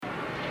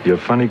You're a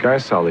funny guy,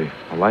 Sully.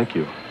 I like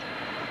you.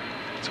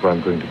 That's why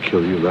I'm going to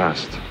kill you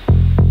last.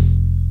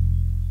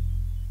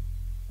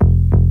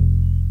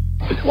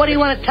 What do you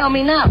want to tell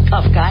me now,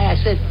 tough guy? I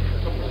said,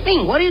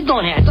 Bing, what are you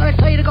doing here? I thought I'd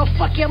tell you to go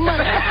fuck your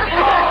mother.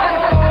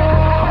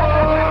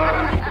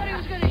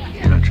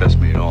 You don't trust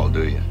me at all,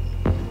 do you?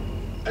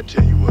 I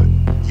tell you what,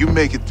 you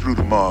make it through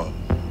tomorrow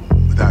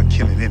without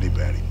killing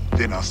anybody,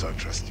 then I'll start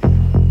trusting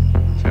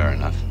you. Fair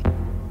enough.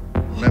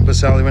 Remember,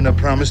 Sally, when I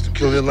promised to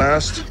kill you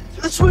last?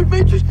 That's right,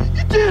 Major.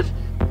 You did.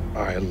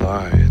 I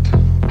lied.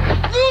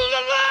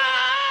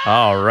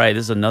 All right,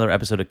 this is another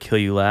episode of Kill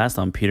You Last.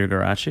 I'm Peter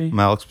Garaci. I'm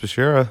Alex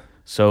Bashira.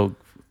 So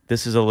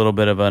this is a little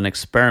bit of an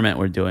experiment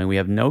we're doing. We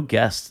have no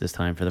guests this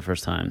time for the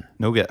first time.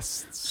 No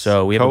guests.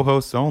 So we have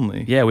co-hosts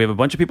only. Yeah, we have a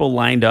bunch of people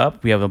lined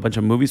up. We have a bunch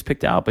of movies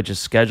picked out, but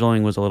just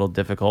scheduling was a little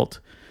difficult.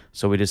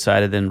 So we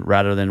decided then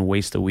rather than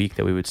waste a week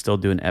that we would still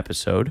do an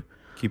episode.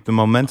 Keep the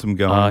momentum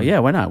going. Yeah,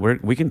 why not?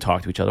 We can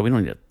talk to each other. We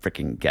don't need a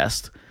freaking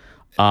guest.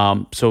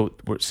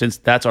 Since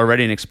that's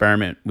already an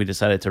experiment, we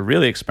decided to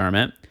really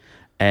experiment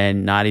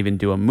and not even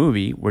do a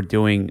movie. We're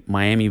doing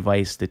Miami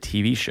Vice, the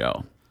TV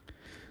show.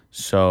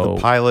 So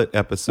the pilot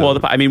episode. Well,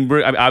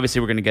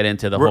 obviously we're going to get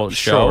into the whole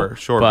show.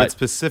 Sure. But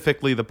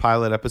specifically the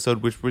pilot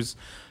episode, which was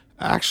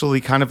actually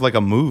kind of like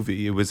a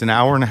movie. It was an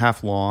hour and a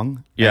half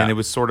long. Yeah. And it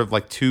was sort of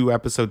like two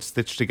episodes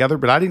stitched together.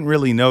 But I didn't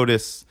really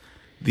notice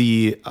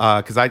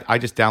because I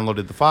just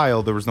downloaded the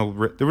file. There was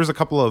a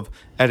couple of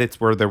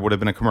edits where there would have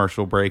been a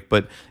commercial break,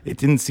 but it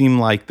didn't seem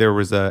like there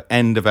was a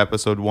end of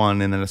episode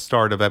 1 and then a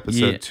start of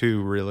episode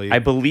 2. Really, I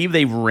believe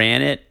they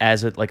ran it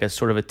as a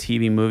sort of a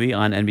TV movie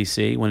on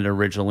NBC when it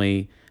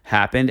originally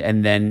happened,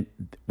 and then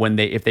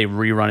if they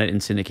rerun it in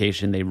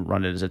syndication, they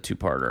run it as a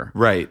 2-parter.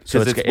 Right,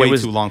 so it's way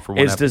too long for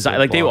one episode. Designed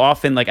like they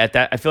often at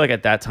that. I feel like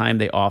at that time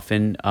they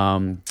often.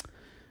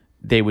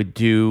 They would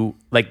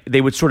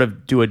sort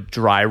of do a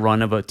dry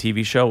run of a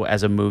TV show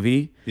as a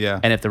movie. Yeah.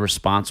 And if the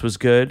response was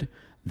good,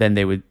 then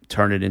they would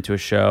turn it into a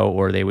show,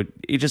 or they would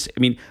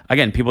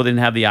again, people didn't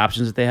have the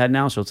options that they had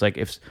now. So it's like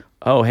there's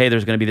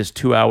going to be this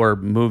 2-hour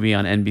movie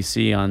on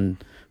NBC on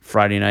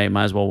Friday night,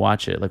 might as well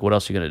watch it. Like, what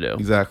else are you going to do?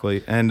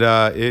 Exactly. And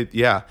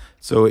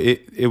so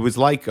it was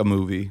like a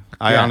movie.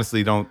 I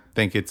honestly don't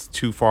think it's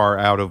too far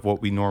out of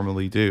what we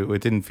normally do.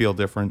 It didn't feel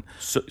different.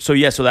 So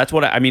that's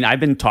what I've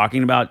been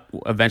talking about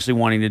eventually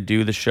wanting to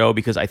do the show,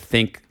 because I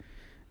think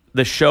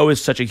the show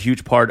is such a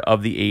huge part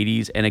of the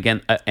 80s and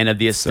again and of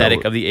the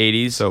aesthetic of the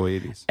 80s. So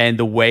 80s. And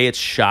the way it's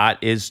shot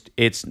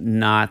it's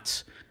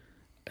not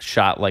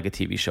shot like a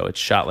TV show. It's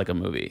shot like a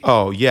movie.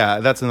 Oh yeah,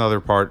 that's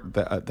another part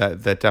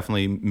that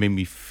definitely made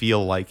me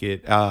feel like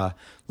it,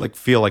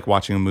 feel like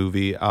watching a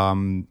movie.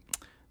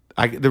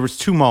 There was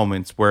 2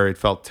 moments where it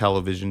felt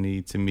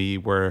television-y to me,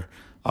 where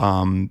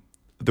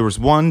there was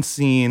one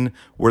scene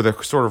where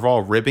they're sort of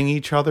all ribbing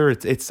each other.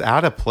 It's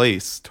out of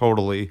place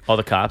totally. All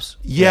the cops.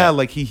 Yeah.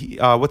 Like he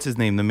what's his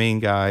name? The main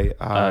guy.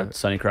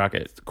 Sonny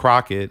Crockett.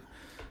 Crockett.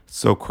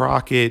 So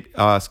Crockett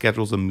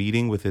schedules a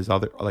meeting with his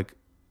other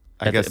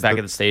Back at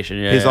the station,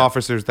 yeah. His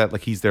officers that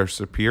he's their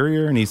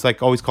superior, and he's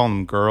always calling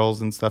them girls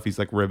and stuff. He's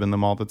ribbing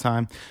them all the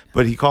time.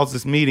 But he calls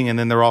this meeting, and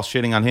then they're all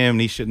shitting on him, and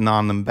he's shitting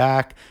on them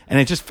back. And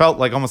it just felt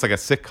almost like a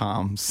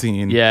sitcom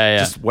scene. Yeah.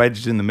 Just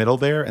wedged in the middle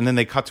there. And then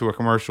they cut to a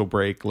commercial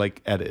break,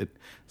 edit.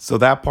 So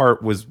that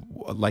part was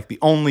the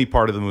only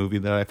part of the movie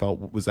that I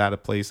felt was out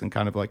of place and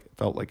kind of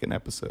felt like an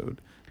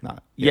episode.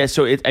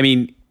 So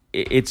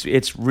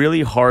it's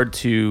really hard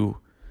to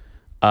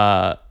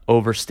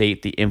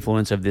overstate the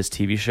influence of this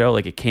TV show.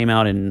 It came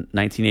out in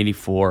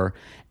 1984,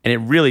 and it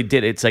really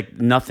did. It's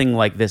nothing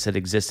like this had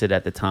existed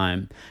at the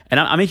time. And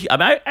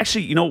I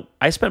actually,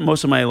 I spent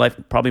most of my life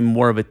probably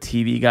more of a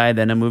TV guy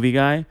than a movie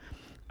guy.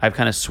 I've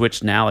kind of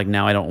switched now.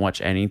 Now I don't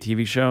watch any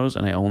TV shows,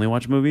 and I only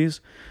watch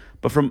movies.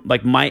 But from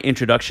my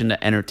introduction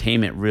to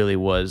entertainment really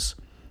was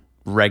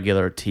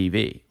regular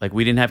TV.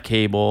 We didn't have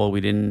cable.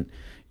 We didn't.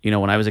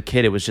 When I was a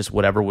kid, it was just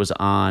whatever was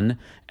on,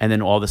 and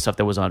then all the stuff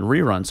that was on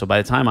rerun. So by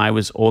the time I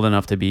was old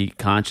enough to be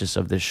conscious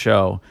of this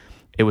show,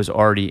 it was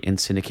already in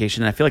syndication.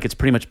 And I feel like it's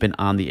pretty much been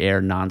on the air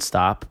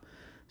nonstop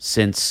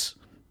since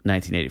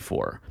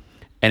 1984.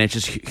 And it's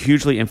just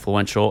hugely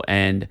influential.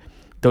 And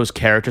those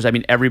characters,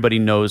 everybody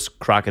knows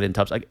Crockett and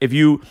Tubbs. If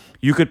you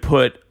could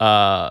put,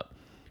 a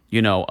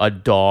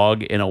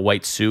dog in a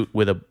white suit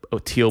with a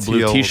teal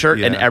blue T-shirt,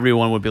 and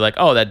everyone would be like,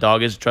 "Oh, that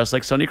dog is dressed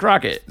like Sonny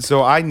Crockett."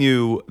 So I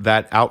knew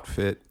that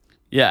outfit,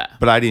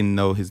 but I didn't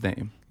know his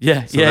name.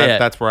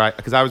 That's where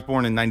because I was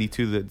born in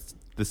 '92.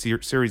 The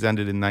series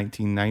ended in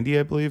 1990,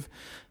 I believe.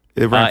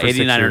 It ran for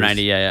 89 or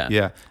 90,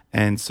 yeah.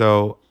 And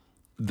so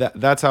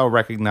that's how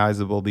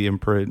recognizable the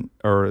imprint,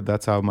 or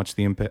that's how much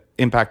the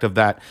impact of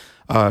that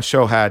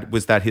show had,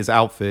 was that his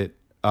outfit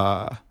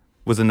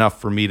was enough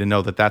for me to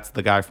know that that's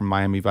the guy from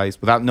Miami Vice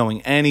without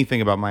knowing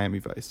anything about Miami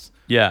Vice.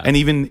 Yeah. And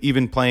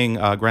even playing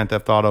Grand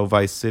Theft Auto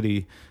Vice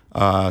City.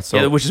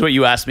 Which is what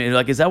you asked me.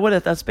 Is that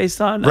what that's based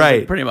on?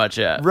 Right. Pretty much,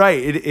 yeah. Right.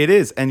 It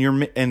is. And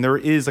there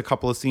is a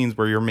couple of scenes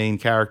where your main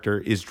character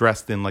is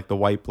dressed in the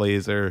white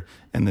blazer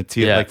and the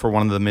teal, for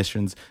one of the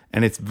missions.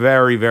 And it's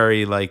very,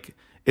 very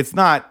it's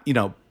not,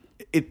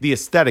 the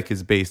aesthetic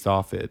is based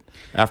off it.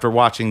 After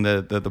watching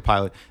the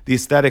pilot, the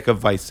aesthetic of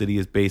Vice City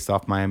is based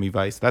off Miami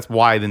Vice. That's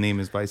why the name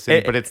is Vice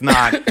City, but it's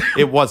not.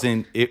 It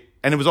wasn't.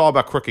 And it was all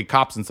about crooked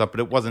cops and stuff,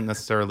 but it wasn't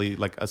necessarily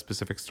like a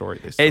specific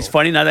story. It's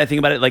funny now that I think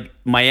about it. Like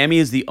Miami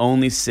is the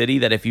only city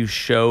that if you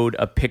showed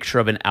a picture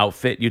of an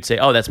outfit, you'd say,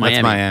 "Oh, that's Miami."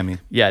 That's Miami.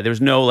 Yeah, there's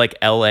no like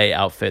L.A.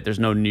 outfit. There's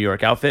no New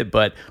York outfit,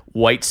 but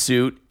white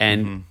suit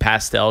and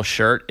pastel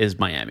shirt is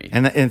Miami.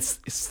 And it's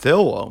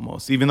still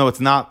almost, even though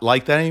it's not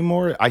like that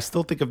anymore. I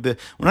still think of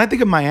when I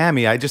think of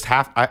Miami, I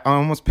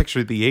almost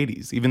picture the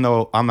 '80s, even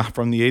though I'm not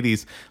from the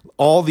 '80s.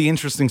 All the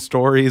interesting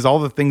stories, all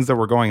the things that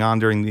were going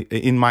on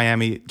in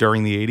Miami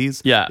during the '80s.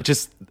 Yeah.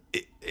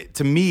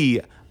 To me,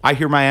 I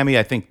hear Miami,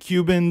 I think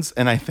Cubans,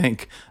 and I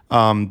think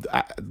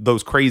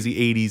those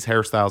crazy '80s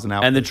hairstyles and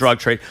outfits. And the drug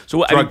trade.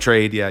 So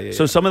trade, yeah.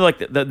 So some of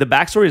the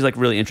backstory is like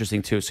really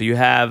interesting too. So you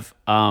have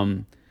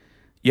late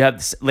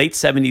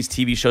 '70s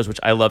TV shows, which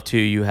I love too.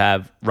 You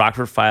have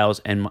Rockford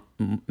Files and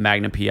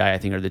Magnum PI. I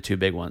think are the two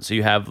big ones. So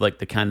you have like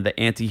the kind of the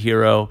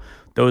anti-hero.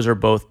 Those are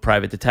both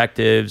private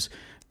detectives.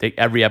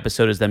 Every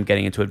episode is them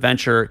getting into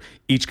adventure.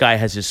 Each guy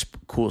has his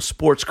cool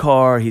sports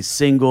car. He's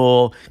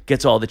single,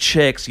 gets all the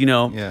chicks,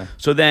 Yeah.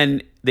 So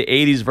then the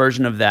 80s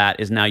version of that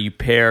is now you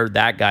pair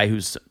that guy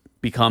who's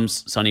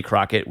becomes Sonny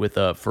Crockett with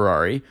a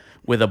Ferrari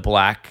with a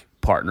black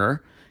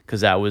partner, because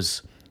that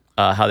was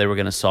how they were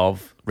going to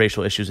solve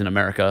racial issues in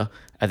America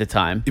at the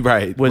time.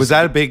 Right. Was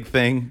that a big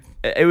thing?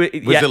 Was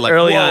it like,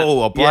 early whoa,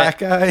 on, a black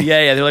guy?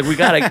 Yeah. They're like, we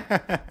got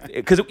to,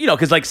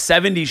 because like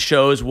 70s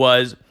shows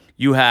was,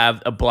 you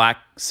have a black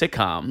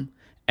sitcom,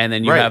 and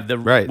then you have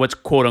what's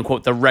quote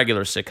unquote the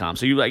regular sitcom.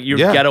 So you're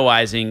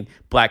ghettoizing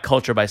black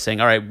culture by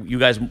saying, all right, you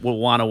guys will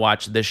want to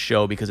watch this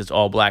show because it's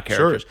all black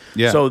characters. Sure.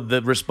 Yeah. So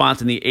the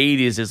response in the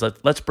 80s is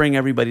let's bring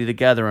everybody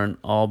together and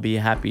all be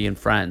happy and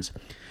friends.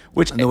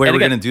 And the way we're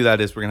going to do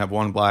that is we're going to have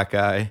one black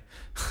guy.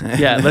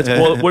 Yeah,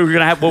 what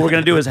we're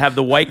gonna do is have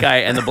the white guy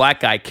and the black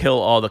guy kill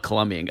all the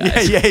Colombian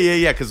guys.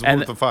 Yeah. Because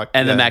what the fuck?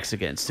 And the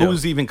Mexicans too.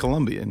 Who's even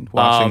Colombian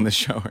watching the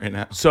show right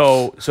now?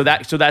 So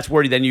that's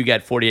where then you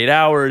get 48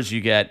 Hours.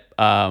 You get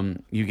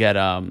Lethal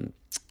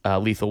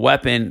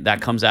Weapon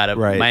that comes out of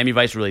Miami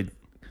Vice. Really,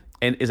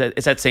 and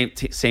it's that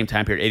same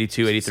time period,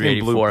 82, 83, same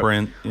 84.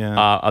 Blueprint,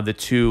 yeah. Of the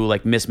two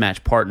like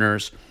mismatched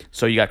partners.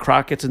 So you got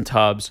Crockett's and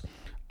Tubbs.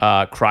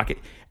 Crockett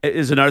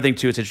is another thing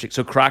too. It's interesting.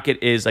 So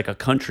Crockett is like a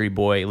country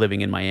boy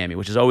living in Miami,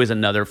 which is always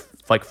another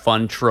like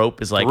fun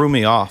trope. Is like threw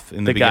me off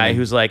in the guy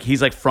who's like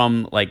he's like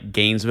from like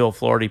Gainesville,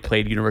 Florida. He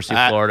played University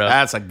of Florida.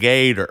 That's a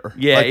gator.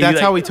 Yeah, like, that's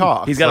how he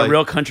talks. He's got a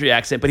real country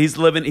accent, but he's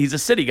a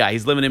city guy.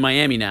 He's living in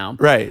Miami now,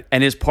 right?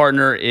 And his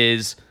partner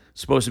is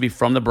supposed to be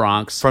from the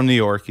Bronx, from New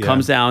York. Yeah.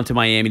 Comes down to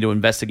Miami to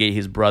investigate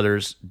his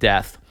brother's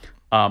death.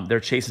 They're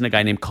chasing a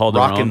guy named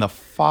Calderon. Rocking the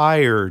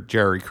fire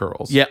Jerry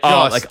curls. Yeah,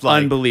 like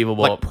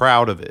unbelievable. Like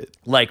proud of it.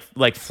 Like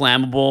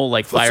flammable,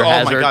 like fire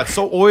hazard. Oh my God,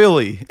 so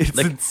oily. It's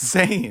like,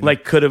 insane.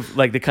 Like could have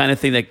like the kind of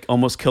thing that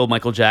almost killed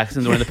Michael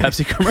Jackson during the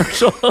Pepsi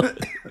commercial.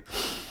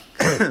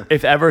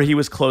 If ever he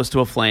was close to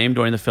a flame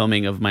during the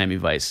filming of Miami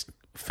Vice,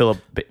 Philip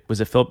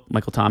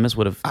Michael Thomas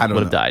would have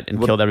died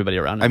and killed everybody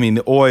around him. I mean,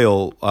 the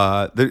oil,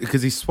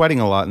 because he's sweating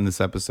a lot in this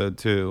episode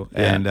too,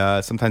 and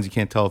sometimes you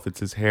can't tell if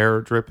it's his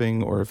hair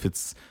dripping or if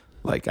it's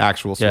like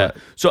actual sweat.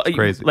 Yeah. So it's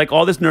crazy. Like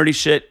all this nerdy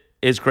shit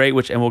is great,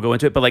 and we'll go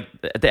into it. But like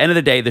at the end of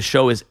the day, the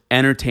show is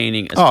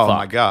entertaining as fuck. Oh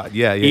my God,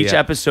 yeah. Each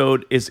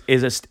episode it's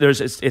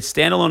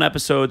standalone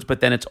episodes,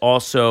 but then it's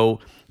also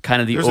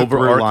kind of the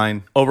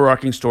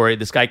overarching story.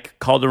 This guy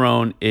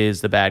Calderon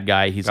is the bad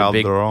guy. He's a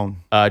big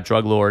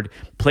drug lord,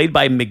 played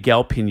by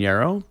Miguel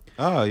Pinheiro.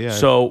 Oh yeah.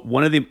 So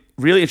one of the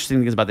really interesting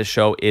things about this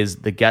show is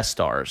the guest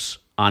stars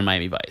on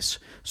Miami Vice.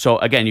 So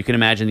again, you can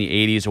imagine the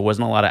 80s, there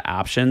wasn't a lot of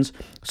options.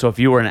 So if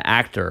you were an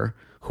actor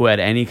who had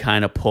any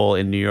kind of pull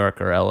in New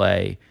York or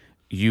LA,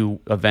 you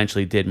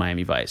eventually did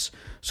Miami Vice.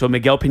 So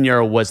Miguel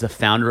Pinheiro was the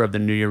founder of the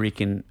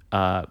Nuyorican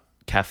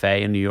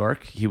Cafe in New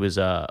York. He was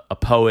a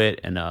poet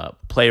and a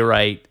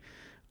playwright,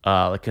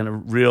 like kind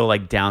of real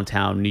like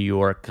downtown New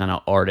York kind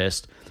of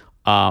artist.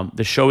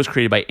 The show was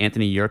created by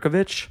Anthony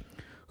Yerkovich,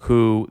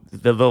 who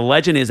the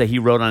legend is that he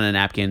wrote on a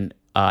napkin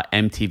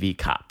MTV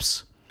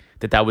Cops.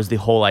 That was the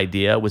whole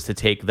idea, was to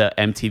take the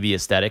MTV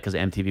aesthetic, because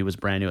MTV was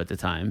brand new at the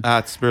time.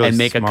 That's really and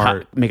make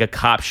smart. a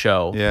cop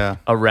show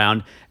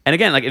around. And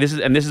again, like this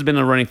has been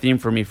a running theme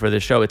for me for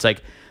this show. It's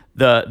like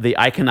the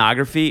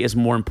iconography is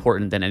more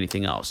important than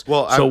anything else.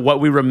 So what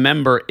we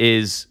remember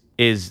is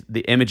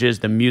the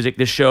images, the music.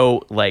 This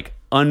show, like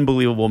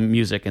unbelievable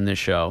music in this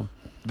show.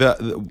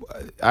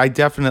 I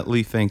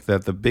definitely think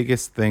that the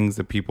biggest things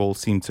that people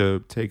seem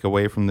to take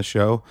away from the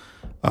show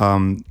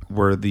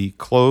were the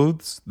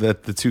clothes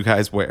that the two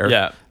guys wear.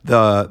 Yeah.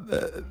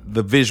 The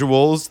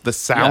visuals, the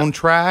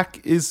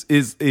soundtrack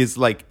is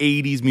like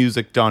 80s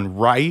music done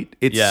right.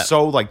 It's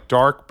so like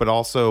dark, but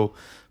also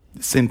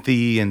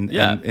synthy and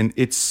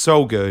it's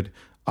so good.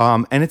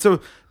 And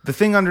the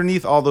thing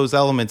underneath all those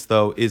elements,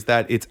 though, is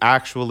that it's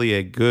actually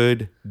a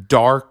good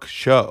dark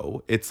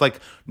show. It's like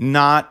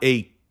not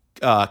a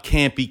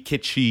campy,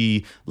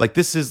 kitschy. Like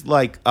this is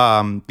like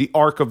the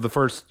arc of the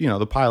first,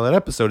 the pilot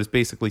episode is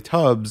basically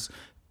Tubbs'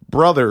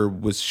 brother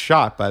was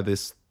shot by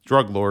this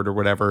drug lord or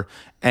whatever,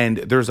 and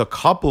there's a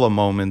couple of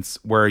moments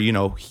where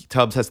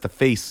Tubbs has to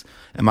face,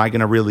 am I going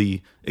to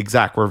really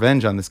exact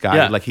revenge on this guy?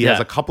 Yeah, like he has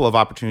a couple of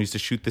opportunities to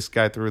shoot this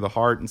guy through the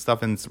heart and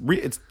stuff, and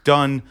it's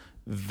done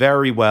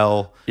very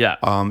well. Yeah.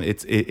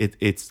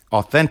 It's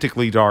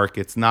authentically dark.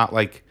 It's not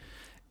like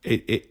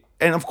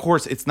and of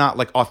course, it's not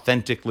like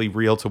authentically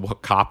real to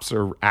what cops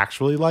are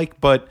actually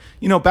like. But,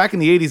 back in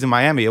the 80s in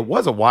Miami, it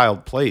was a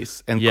wild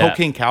place. And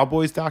Cocaine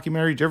Cowboys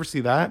documentary, did you ever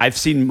see that? I've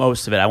seen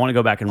most of it. I want to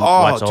go back and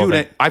watch the whole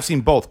thing. I've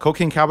seen both.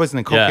 Cocaine Cowboys and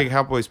then Cocaine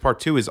Cowboys Part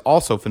 2 is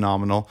also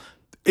phenomenal.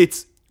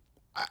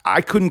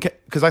 I couldn't,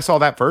 because I saw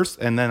that first,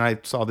 and then I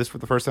saw this for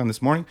the first time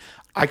this morning.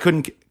 I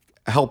couldn't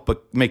help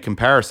but make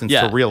comparisons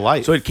to real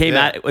life. So it came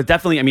out,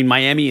 definitely,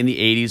 Miami in the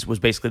 80s was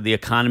basically, the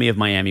economy of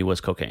Miami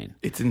was cocaine.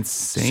 It's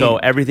insane. So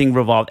everything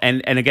revolved,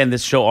 and again,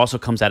 this show also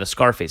comes out of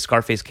Scarface.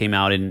 Scarface came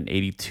out in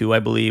 82, I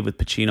believe, with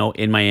Pacino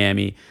in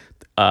Miami,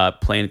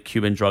 playing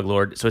Cuban drug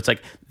lord. So it's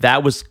like,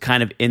 that was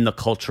kind of in the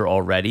culture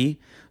already.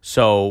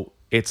 So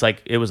it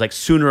was like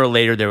sooner or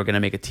later they were going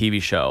to make a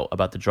TV show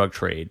about the drug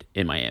trade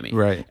in Miami.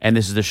 Right. And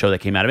this is the show that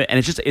came out of it. And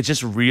it's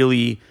just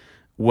really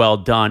well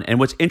done. And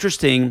what's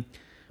interesting,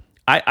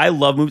 I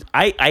love movies.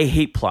 I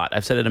hate plot.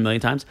 I've said it a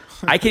million times.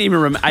 I can't even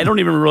remember. I don't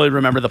even really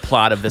remember the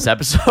plot of this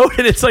episode.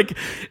 And it's like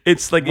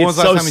it's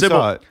so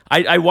simple.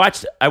 I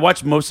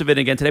watched most of it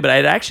again today, but I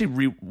had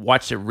actually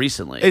watched it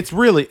recently.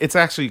 It's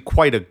actually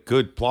quite a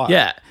good plot.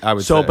 Yeah. I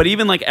would say. But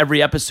even like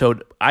every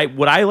episode,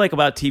 what I like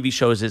about TV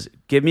shows is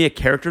give me a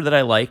character that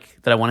I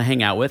like, that I want to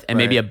hang out with, and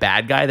maybe a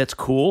bad guy that's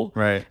cool.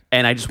 Right.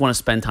 And I just want to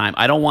spend time.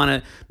 I don't want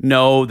to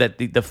know that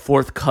the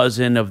fourth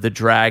cousin of the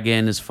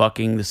dragon is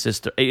fucking the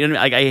sister.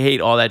 I hate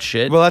all that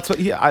shit. Well,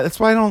 that's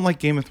why I don't like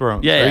Game of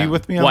Thrones. Yeah. Are you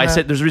with me on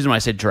that? There's a reason why I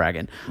said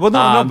dragon. Well,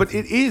 no, but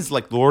it is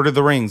like Lord of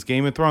the Rings,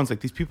 Game of Thrones. Like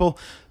these people,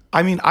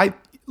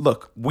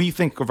 look, we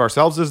think of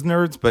ourselves as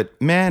nerds,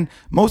 but man,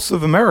 most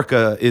of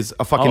America is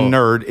a fucking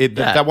nerd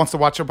that wants to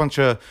watch a bunch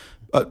of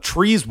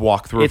trees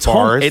walk through a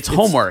forest. It's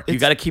homework. You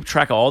got to keep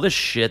track of all this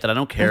shit that I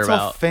don't care about.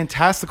 It's all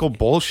fantastical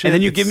bullshit. And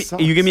then you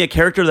give me a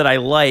character that I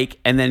like,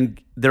 and then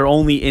they're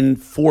only in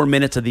 4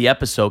 minutes of the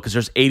episode because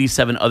there's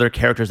 87 other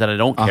characters that I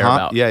don't care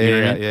about.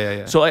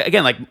 Yeah. So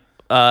again, like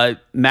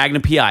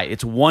Magnum PI,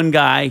 it's one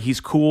guy. He's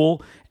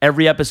cool.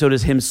 Every episode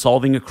is him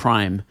solving a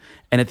crime,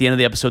 and at the end of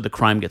the episode, the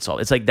crime gets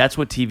solved. It's like that's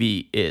what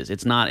TV is.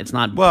 It's not.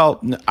 Well,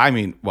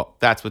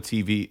 that's what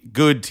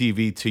good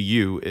TV to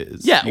you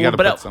is. Yeah,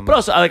 but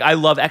also I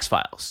love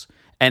X-Files,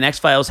 and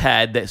X-Files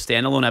had the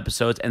standalone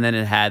episodes, and then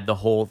it had the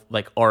whole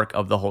like arc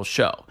of the whole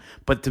show.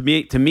 But to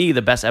me,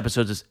 the best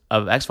episodes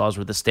of X-Files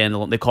were the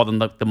standalone. They called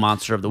them the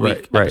Monster of the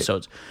Week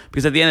episodes,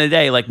 because at the end of the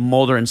day, like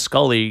Mulder and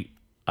Scully,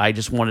 I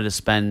just wanted to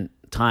spend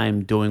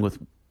time doing with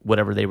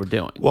whatever they were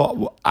doing.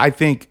 Well, I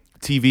think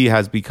TV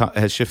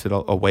has shifted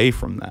away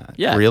from that.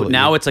 Yeah, really.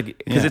 Now it's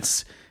like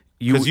because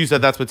you said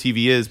that's what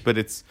TV is, but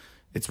it's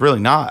really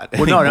not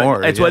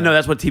anymore. No,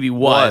 that's what TV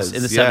was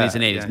in the 70s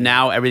and 80s. Yeah.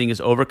 Now everything is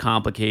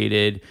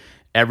overcomplicated.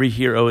 Every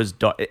hero is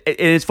dark. And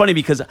it's funny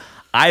because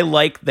I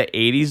like the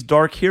 80s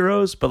dark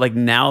heroes, but like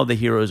now the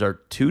heroes are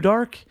too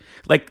dark.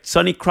 Like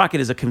Sonny Crockett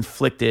is a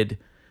conflicted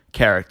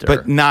character,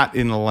 but not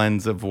in the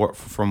lens of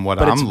from what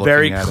I'm looking at. But it's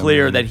very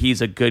clear that he's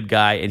a good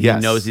guy, and he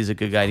knows he's a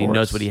good guy, and he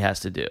knows what he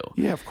has to do.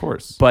 Yeah, of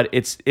course. But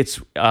this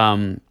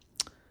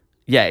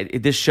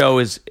show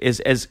is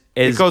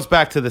it goes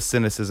back to the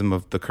cynicism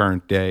of the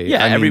current day.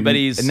 Yeah,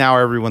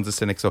 everyone's a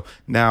cynic. So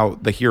now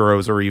the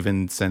heroes are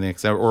even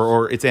cynics,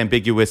 or it's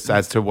ambiguous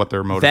as to what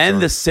their motives are. Then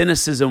the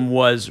cynicism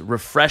was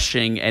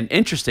refreshing and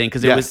interesting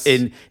because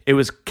it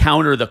was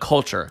counter the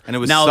culture, and it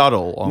was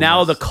subtle. Almost.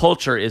 Now the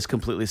culture is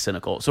completely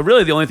cynical. So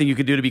really, the only thing you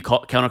could do to be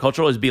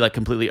countercultural is be like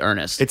completely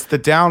earnest. It's the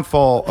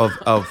downfall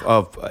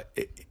of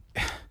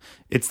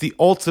it's the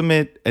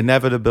ultimate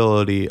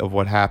inevitability of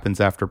what happens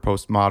after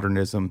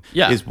postmodernism.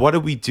 Yeah. Is what do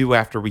we do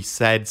after we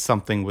said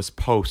something was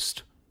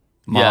postmodern?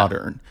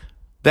 Yeah.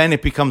 Then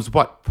it becomes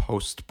what?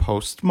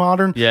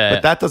 Postmodern? Yeah.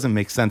 But that doesn't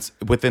make sense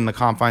within the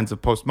confines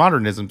of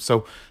postmodernism.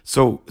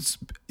 So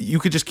you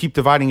could just keep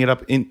dividing it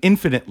up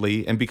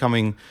infinitely and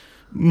becoming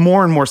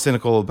more and more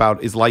cynical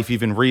about, is life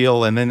even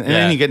real? And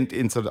then you get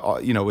into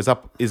the,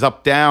 is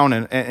up down,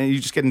 and you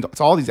just get into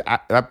all these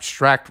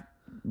abstract,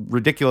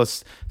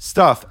 ridiculous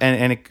stuff,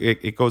 and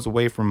it goes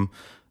away from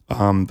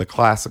the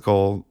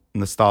classical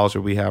nostalgia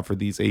we have for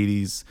these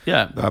 80s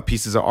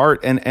pieces of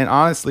art, and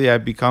honestly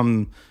I've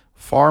become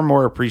far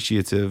more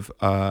appreciative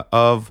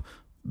of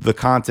the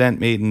content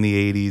made in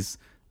the 80s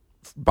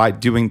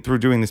through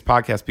doing this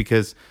podcast,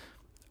 because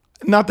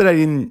not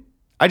that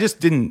I just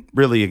didn't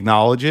really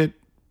acknowledge it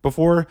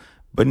before,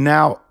 but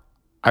now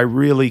I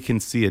really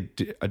can see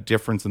a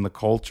difference in the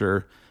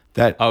culture.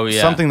 That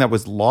something that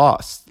was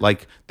lost,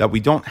 like that we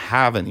don't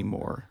have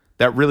anymore.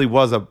 That really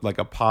was a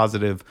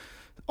positive,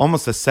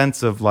 almost a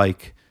sense of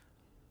like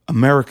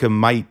America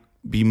might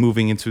be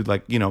moving into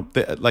like, you know,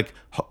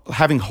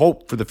 having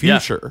hope for the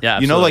future. Yeah,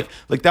 you know, absolutely.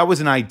 like that was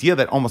an idea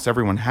that almost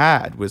everyone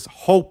had, was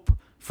hope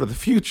for the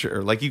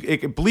future. Like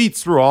it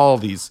bleeds through all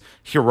these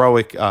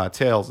heroic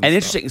tales. And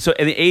interesting. So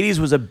in the 80s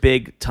was a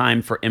big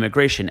time for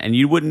immigration, and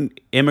you wouldn't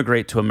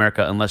immigrate to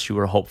America unless you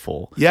were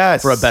hopeful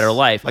Yes. for a better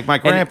life. Like my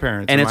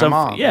grandparents and it's my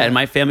mom. Yeah, and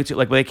my family too.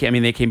 Like they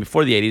came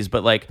before the 80s,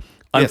 but like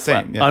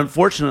same, yeah.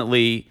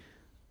 unfortunately,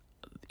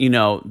 you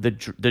know, the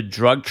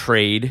drug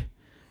trade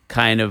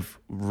kind of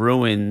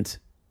ruined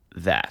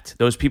that.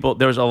 Those people,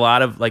 there was a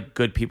lot of like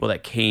good people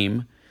that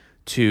came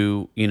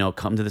to, you know,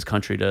 come to this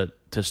country to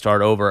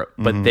start over,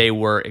 but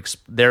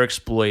they're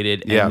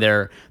exploited, and Yeah.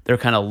 they're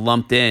kind of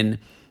lumped in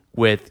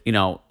with, you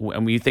know,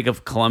 and when you think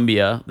of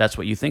Colombia, that's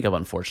what you think of,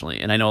 unfortunately.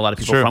 And I know a lot of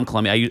people Sure. from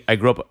Colombia. I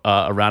grew up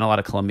around a lot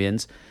of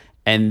Colombians,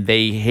 and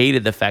they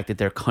hated the fact that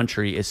their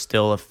country is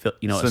still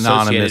Synonymous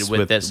associated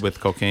with this, with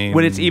cocaine.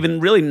 when it's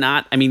even really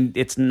not. I mean,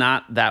 it's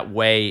not that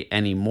way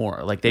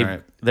anymore. Like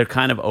Right. they're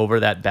kind of over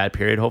that bad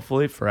period,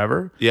 hopefully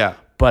forever. Yeah.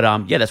 But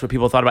yeah, that's what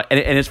people thought about. And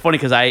it's funny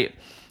because I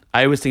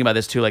always think about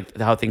this too, like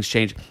how things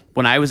change.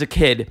 When I was a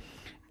kid,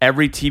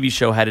 every TV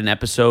show had an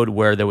episode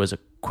where there was a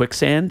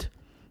quicksand,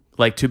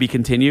 like to be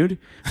continued.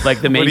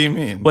 Like the main, What do you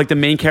mean? Like the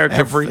main character.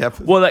 Every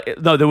episode? Well,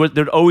 no,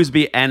 there'd always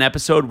be an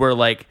episode where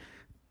like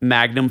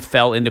Magnum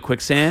fell into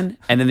quicksand,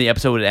 and then the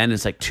episode would end. And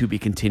it's like, to be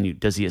continued.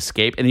 Does he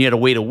escape? And you had to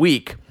wait a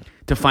week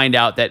to find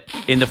out that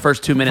in the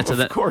first 2 minutes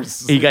Of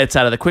course. he gets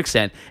out of the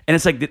quicksand. And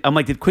it's like, I'm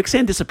like, did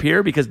quicksand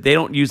disappear because they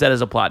don't use that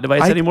as a plot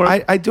device anymore?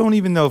 I don't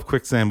even know if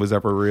quicksand was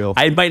ever real.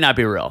 It might not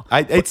be real.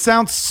 It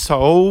sounds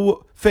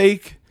so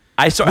fake.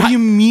 What do you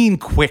mean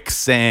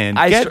quicksand?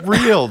 Get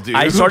real, dude.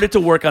 I started to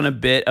work on a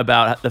bit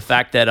about the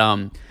fact that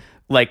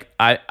like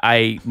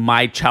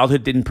my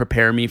childhood didn't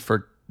prepare me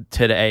for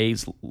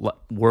today's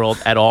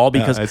world at all,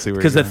 because I see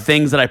where the you're going.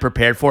 things that I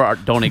prepared for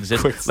don't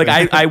exist. Quicksand.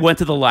 Like I went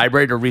to the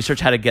library to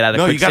research how to get out of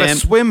No, you quicksand. gotta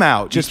swim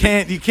out.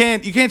 You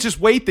can't just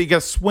wait there. You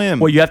gotta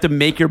swim. Well, you have to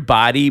make your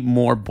body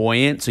more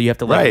buoyant, so you have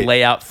to like Right.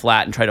 lay out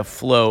flat and try to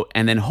float,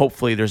 and then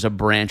hopefully there's a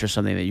branch or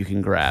something that you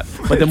can grab.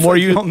 But the more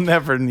You'll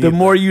never need the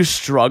more you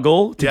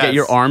struggle to get Yes.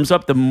 your arms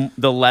up,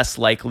 the less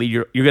likely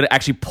you're going to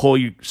actually pull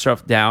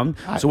yourself down.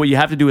 So what you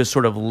have to do is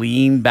sort of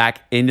lean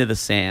back into the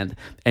sand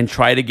and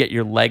try to get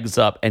your legs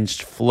up and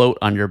float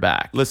on your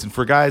back. Listen,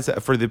 for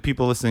the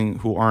people listening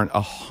who aren't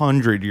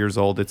 100 years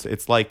old,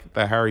 it's like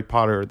the Harry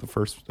Potter, the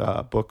first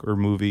book or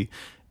movie,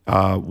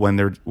 when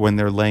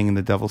they're laying in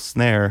the devil's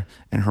snare,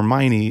 and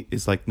Hermione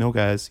is like, "No,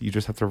 guys, you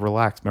just have to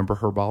relax." Remember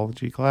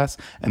herbology class?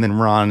 And then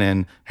Ron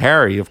and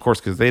Harry, of course,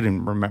 because they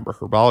didn't remember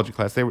herbology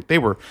class, they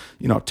were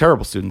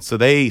terrible students, so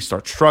they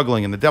start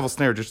struggling, and the devil's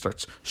snare just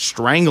starts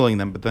strangling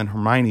them. But then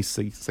Hermione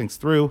sinks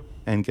through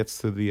and gets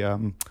to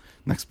the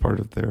next part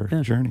of their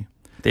journey.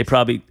 They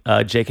probably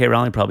J.K.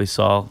 Rowling probably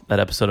saw that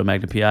episode of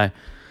Magnum P.I.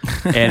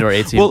 and or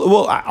 18.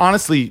 Well,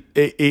 honestly,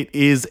 it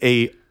is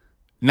a.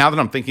 Now that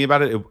I'm thinking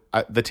about it,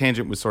 the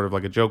tangent was sort of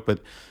like a joke, but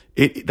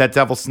that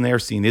devil snare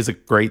scene is a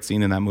great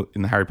scene in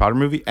the Harry Potter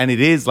movie, and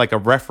it is like a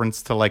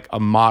reference to like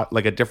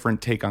a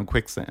different take on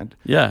quicksand.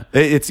 Yeah.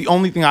 It's the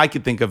only thing I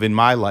could think of in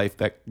my life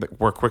that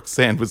where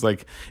quicksand was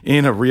like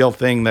in a real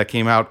thing that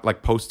came out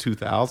like post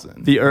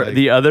 2000.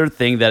 The other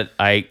thing that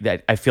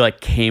I feel like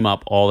came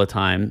up all the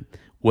time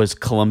was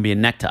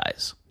Colombian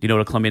neckties. Do you know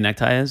what a Colombian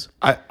necktie is?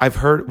 I've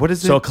heard. What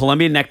is it? So a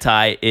Colombian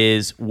necktie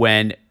is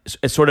when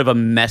it's sort of a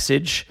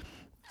message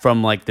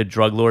from like the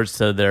drug lords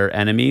to their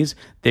enemies.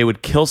 They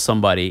would kill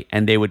somebody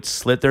and they would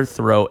slit their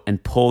throat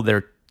and pull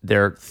their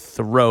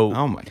throat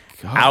Oh my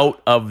God.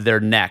 out of their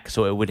neck,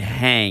 so it would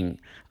hang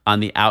on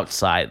the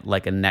outside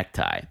like a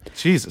necktie.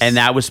 Jesus. And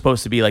that was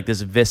supposed to be like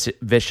this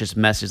vicious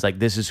message, like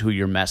this is who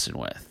you're messing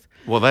with.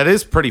 Well, that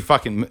is pretty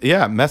fucking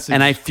message.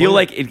 And I feel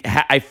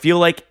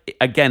like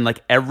again, like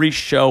every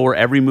show or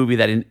every movie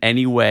that in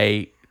any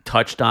way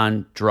touched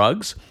on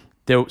drugs,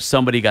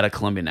 somebody got a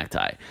Colombian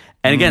necktie.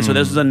 And again, so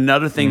this was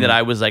another thing that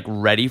I was like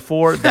ready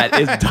for that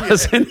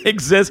doesn't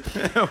exist.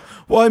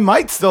 Well, it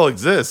might still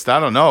exist. I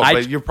don't know,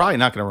 but you're probably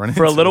not going to run into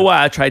it. For a little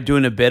while, I tried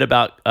doing a bit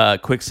about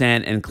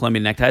quicksand and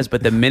Colombian neckties,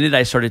 but the minute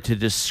I started to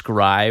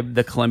describe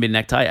the Colombian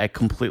necktie, I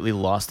completely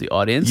lost the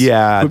audience.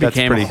 Yeah, who that's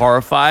became pretty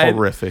horrified,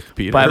 horrific,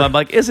 Peter. But I'm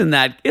like, isn't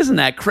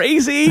that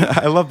crazy?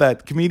 I love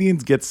that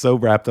comedians get so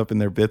wrapped up in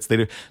their bits.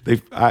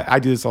 I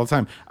do this all the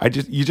time.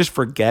 You just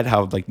forget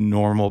how like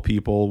normal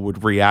people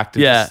would react to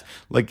this.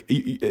 Like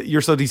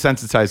you're so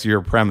desensitized to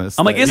your premise.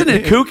 I'm like, isn't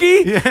it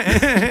kooky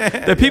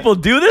that people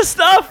do this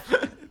stuff?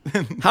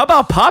 How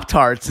about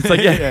Pop-Tarts? It's like,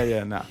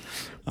 no.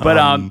 But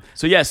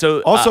Also,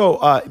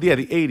 the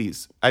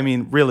 80s. I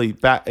mean, really,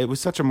 it was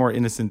such a more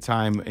innocent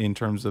time in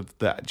terms of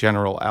the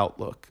general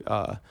outlook.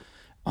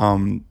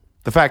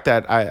 The fact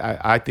that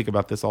I think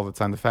about this all the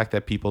time. The fact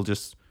that people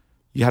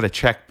you had a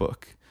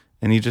checkbook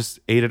and you just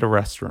ate at a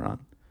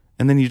restaurant,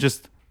 and then you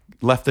just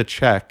left a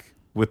check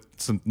with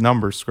some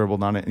numbers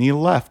scribbled on it, and you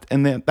left,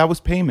 and then that was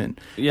payment.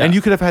 Yeah. And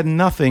you could have had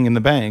nothing in the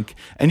bank,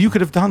 and you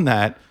could have done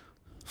that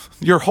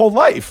your whole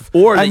life.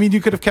 Or I mean,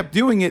 you could have kept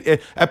doing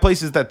it at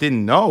places that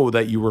didn't know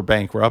that you were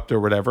bankrupt or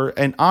whatever.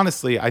 And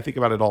honestly, I think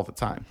about it all the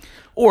time.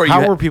 Or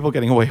how were people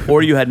getting away with it?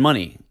 Or you had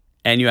money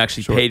and you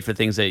actually paid for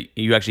things that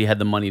you actually had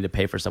the money to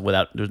pay for stuff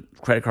without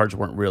credit cards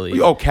weren't really.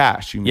 Oh,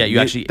 cash. You mean. Yeah, you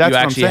actually That's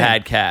what I'm saying.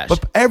 had cash.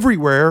 But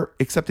everywhere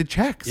accepted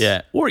checks.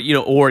 Yeah, or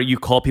you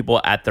call people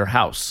at their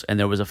house and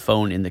there was a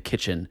phone in the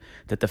kitchen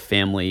that the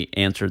family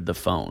answered the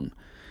phone.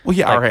 Well,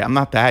 yeah, all right. I'm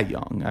not that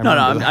young.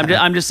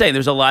 I'm just saying.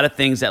 There's a lot of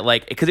things that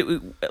because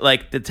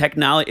the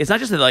technology. It's not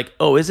just that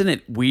isn't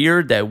it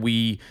weird that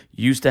we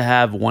used to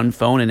have one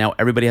phone and now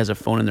everybody has a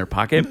phone in their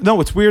pocket?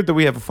 No, it's weird that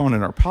we have a phone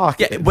in our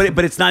pocket. Yeah,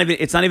 but it's not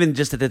even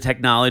just that the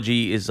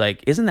technology is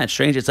isn't that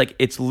strange? It's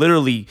it's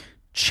literally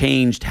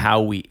changed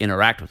how we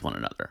interact with one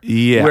another.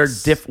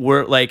 Yes.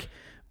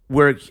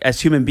 We're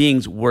as human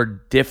beings, we're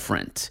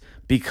different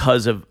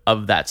because of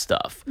that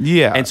stuff.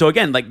 Yeah. And so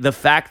again, the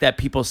fact that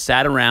people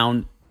sat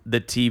around the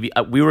TV.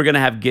 We were going to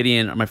have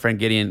Gideon, my friend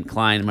Gideon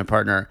Klein, my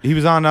partner. He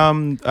was on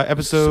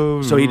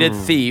episode. So he did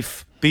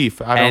Thief.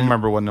 I don't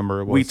remember what number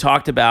it was. We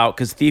talked about,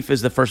 because Thief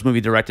is the first movie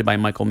directed by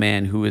Michael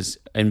Mann, who is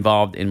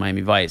involved in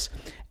Miami Vice.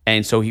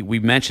 And so we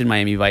mentioned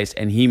Miami Vice,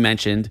 and he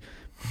mentioned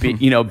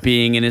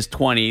being in his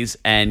 20s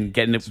and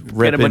getting a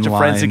bunch of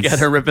friends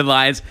together, ripping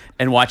lines,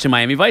 and watching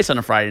Miami Vice on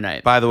a Friday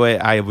night. By the way,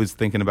 I was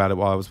thinking about it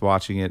while I was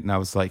watching it, and I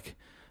was like,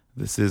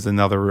 this is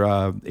another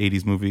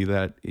 80s movie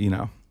that,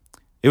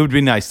 it would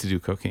be nice to do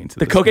cocaine to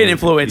the cocaine movie.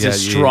 Influence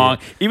is strong.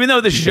 Yeah. Even though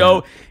the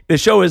show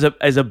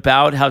is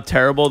about how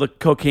terrible the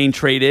cocaine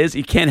trade is,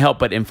 you can't help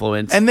but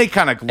influence. And they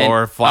kind of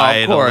glorify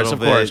it a little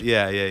bit. Of course.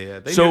 Yeah.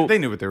 They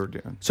knew what they were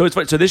doing. So it's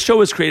funny. So this show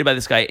was created by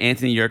this guy,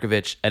 Anthony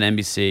Yerkovich at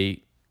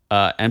NBC,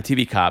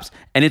 MTV Cops.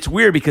 And it's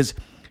weird because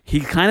he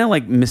kind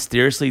of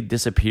mysteriously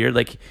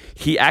disappeared.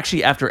 He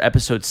actually, after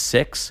episode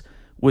 6,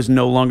 was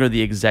no longer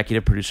the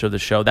executive producer of the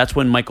show. That's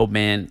when Michael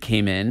Mann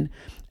came in.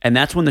 And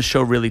that's when the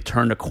show really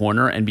turned a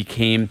corner and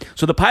became...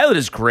 So the pilot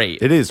is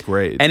great. It is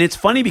great. And it's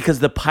funny because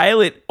the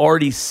pilot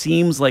already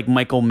seems like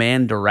Michael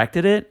Mann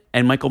directed it.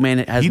 And Michael Mann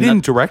has... He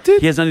didn't direct it?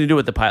 He has nothing to do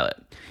with the pilot.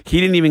 He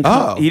didn't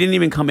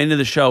even come into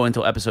the show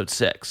until episode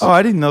 6. Oh,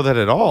 I didn't know that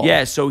at all.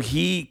 Yeah, so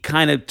he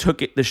kind of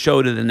took the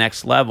show to the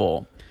next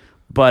level.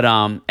 But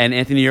and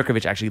Anthony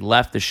Yerkovich actually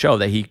left the show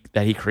that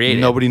he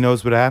created. Nobody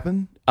knows what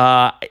happened?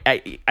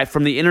 I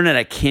from the internet,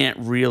 I can't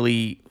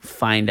really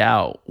find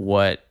out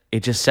what...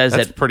 It just says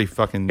That's pretty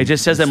fucking... It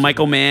just says that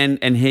Michael Mann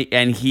and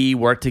he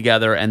worked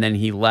together, and then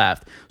he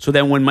left. So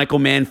then when Michael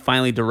Mann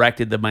finally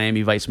directed the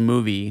Miami Vice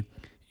movie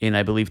in,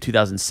 I believe,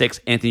 2006,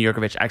 Anthony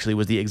Yerkovich actually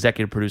was the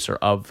executive producer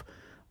of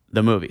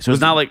the movie. So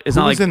it's not like...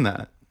 Who was in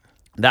that?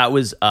 That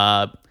was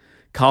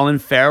Colin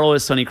Farrell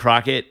as Sonny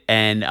Crockett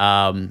and...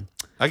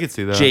 I could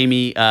see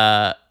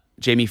that.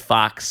 Jamie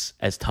Foxx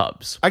as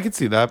Tubbs. I could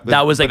see that.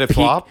 That was it peak...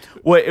 flopped?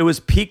 Well, it was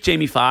peak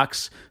Jamie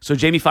Foxx. So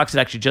Jamie Foxx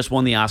had actually just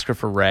won the Oscar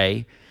for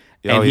Ray.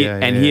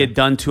 And he had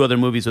done 2 other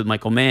movies with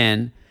Michael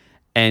Mann,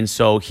 and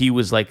so he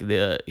was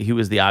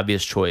the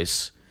obvious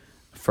choice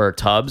for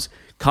Tubbs.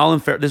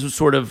 This was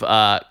sort of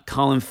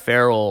Colin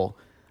Farrell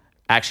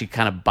actually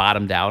kind of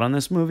bottomed out on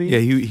this movie. Yeah,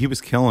 he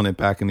was killing it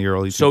back in the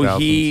early 2000s. So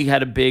he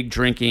had a big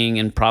drinking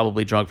and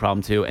probably drug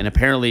problem too. And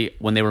apparently,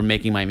 when they were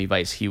making Miami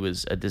Vice, he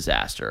was a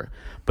disaster.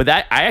 But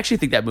I actually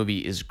think that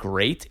movie is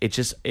great. It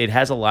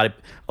has a lot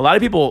of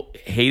people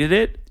hated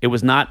it. It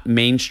was not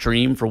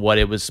mainstream for what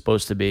it was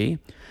supposed to be.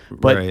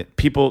 But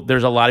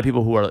there's a lot of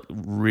people who are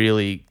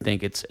really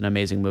think it's an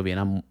amazing movie,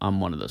 and I'm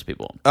one of those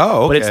people.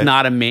 Oh, okay. But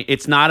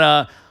it's not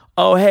a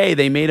oh hey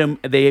they made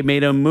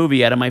a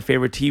movie out of my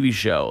favorite TV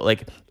show.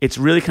 It's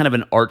really kind of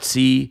an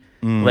artsy,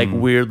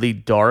 weirdly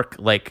dark.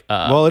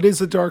 Well, it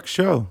is a dark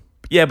show.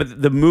 Yeah,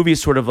 but the movie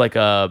is sort of like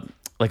a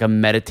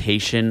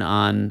meditation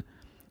on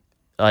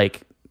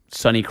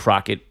Sonny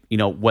Crockett.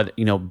 All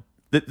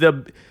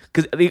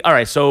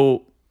right,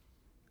 so.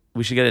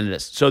 We should get into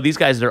this. So these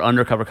guys, they're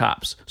undercover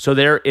cops. So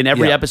they're in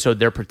every episode,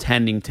 they're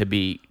pretending to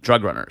be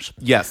drug runners.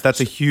 Yes, that's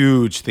a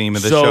huge theme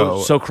of the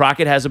show. So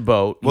Crockett has a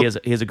boat. He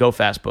has a go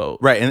fast boat.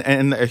 Right,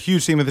 and a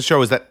huge theme of the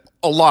show is that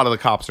a lot of the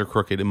cops are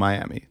crooked in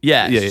Miami.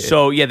 Yeah.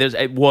 So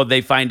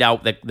they find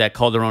out that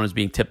Calderon is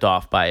being tipped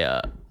off by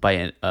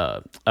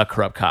a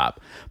corrupt cop.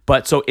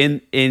 But so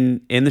in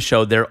the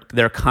show,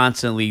 they're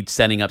constantly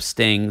setting up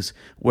stings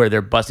where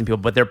they're busting people.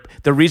 But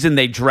the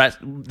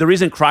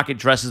reason Crockett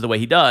dresses the way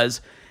he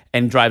does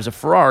and drives a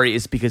Ferrari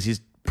is because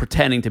he's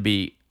pretending to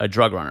be a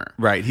drug runner.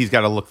 Right, he's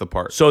got to look the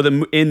part. So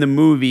in the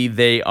movie,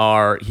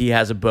 he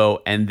has a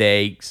boat and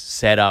they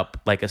set up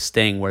a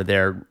sting where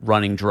they're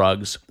running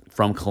drugs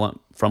from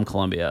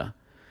Colombia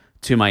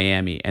to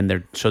Miami, and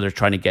they're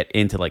trying to get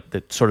into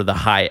the sort of the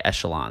high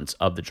echelons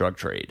of the drug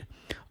trade.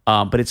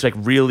 But it's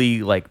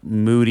really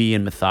moody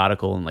and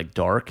methodical and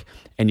dark,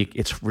 and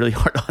it's really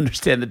hard to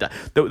understand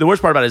the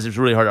worst part about it is it's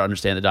really hard to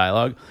understand the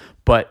dialogue.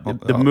 But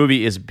the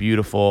movie is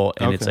beautiful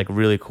and it's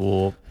really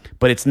cool,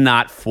 but it's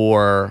not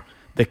for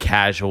the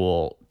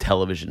casual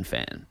television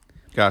fan.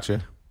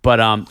 Gotcha. But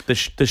the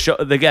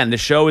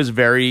show is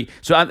very.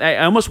 So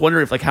I almost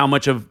wonder if how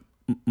much of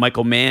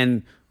Michael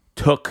Mann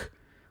took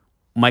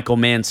Michael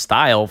Mann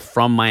style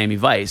from Miami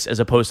Vice, as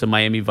opposed to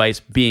Miami Vice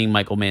being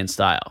Michael Mann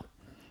style.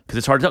 Because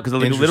it's hard to tell.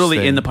 Because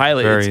literally in the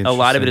pilot, a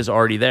lot of it is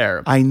already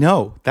there. I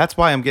know. That's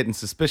why I'm getting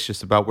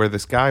suspicious about where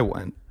this guy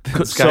went.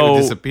 This guy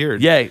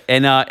disappeared. Yeah,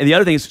 and the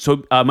other thing is,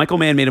 Michael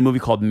Mann made a movie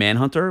called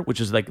Manhunter,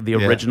 which is like the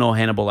original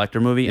Hannibal Lecter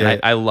movie,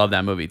 and I love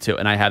that movie too,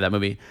 and I have that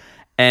movie.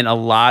 And a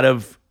lot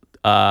of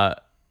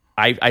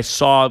I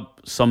saw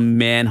some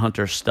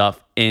Manhunter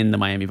stuff in the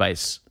Miami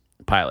Vice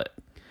pilot.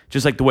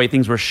 Just like the way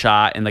things were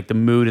shot and like the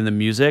mood and the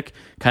music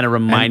kind of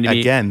reminded me.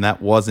 Again,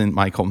 that wasn't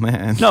Michael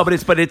Mann. No,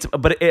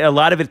 but a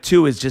lot of it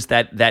too is just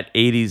that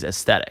 80s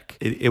aesthetic,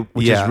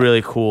 which is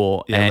really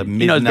cool. Yeah,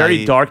 and it's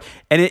very dark.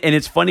 And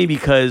it's funny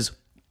because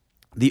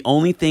the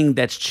only thing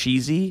that's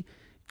cheesy,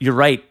 you're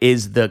right,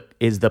 is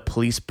the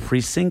police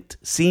precinct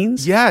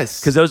scenes. Yes,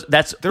 because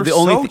they're the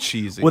only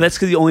cheesy. Well, that's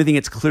because the only thing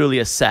it's clearly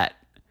a set.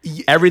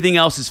 Everything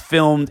else is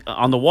filmed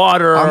on the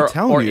water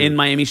or in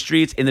Miami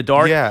streets in the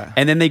dark. Yeah.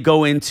 And then they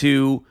go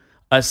into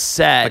a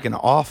set, like an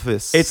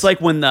office. It's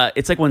like when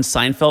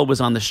Seinfeld was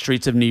on the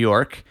streets of New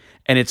York,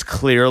 and it's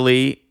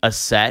clearly a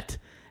set,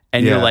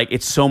 and you're like,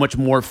 it's so much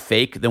more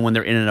fake than when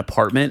they're in an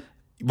apartment.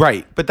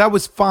 Right, but that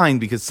was fine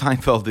because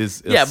Seinfeld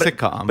is a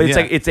sitcom. But it's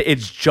like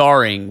it's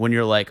jarring when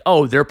you're like,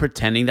 oh, they're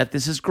pretending that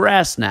this is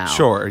grass now.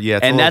 Sure, yeah,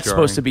 and that's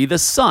supposed to be the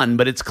sun,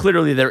 but it's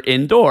clearly they're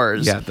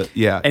indoors.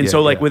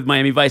 With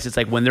Miami Vice, it's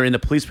like when they're in the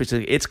police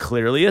precinct, it's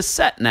clearly a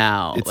set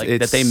now,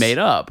 that they made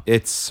up.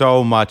 It's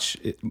so much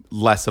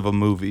less of a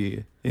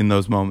movie in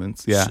those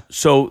moments. Yeah.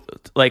 So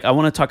like, I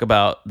want to talk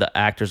about the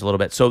actors a little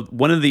bit. So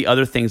one of the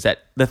other things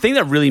the thing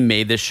that really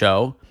made this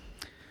show,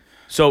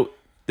 so.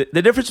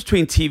 The difference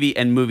between TV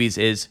and movies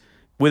is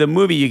with a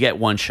movie, you get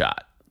one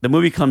shot. The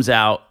movie comes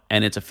out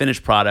and it's a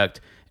finished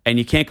product, and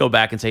you can't go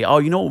back and say, oh,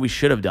 you know what we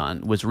should have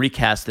done was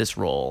recast this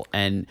role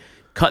and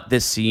cut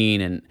this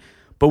scene.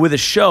 But with a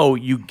show,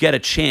 you get a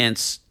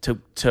chance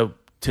to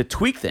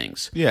tweak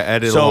things. Yeah,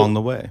 edit along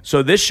the way.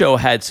 So this show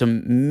had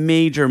some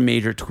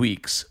major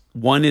tweaks.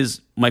 One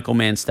is Michael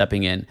Mann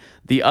stepping in.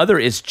 The other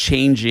is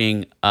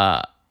changing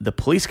the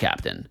police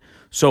captain.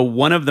 So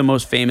one of the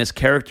most famous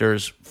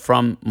characters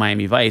from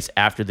Miami Vice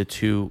after the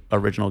two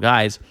original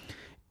guys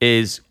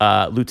is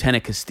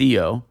Lieutenant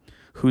Castillo,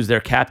 who's their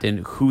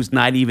captain, who's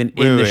not even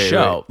in the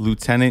show. Wait.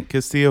 Lieutenant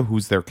Castillo,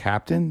 who's their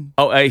captain?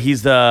 Oh, I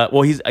guess,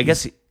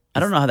 I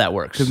don't know how that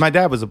works. Because my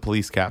dad was a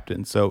police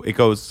captain. So it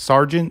goes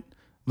sergeant,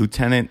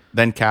 lieutenant,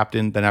 then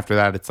captain. Then after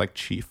that, it's like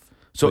chief.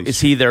 So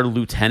is he their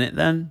lieutenant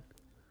then?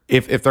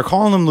 If they're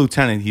calling him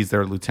lieutenant, he's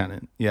their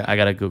lieutenant. Yeah. I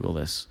got to Google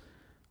this.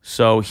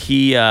 So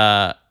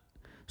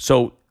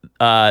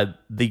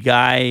the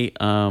guy,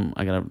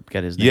 I gotta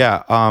get his name.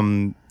 Yeah,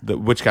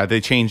 which guy?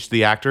 They changed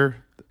the actor.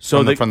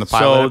 From the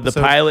pilot.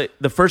 So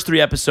the first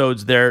 3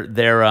 episodes,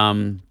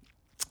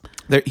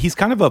 he's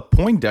kind of a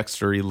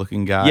Poindexter-y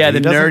looking guy. Yeah, the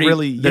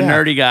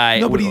nerdy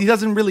guy. No, but he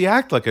doesn't really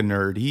act like a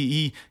nerd.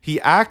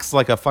 He acts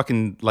like a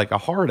fucking like a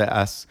hard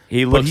ass.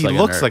 He looks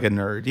like a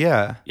nerd.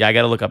 Yeah. Yeah, I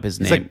got to look up his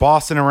name. He's like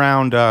bossing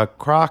around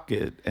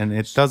Crockett, and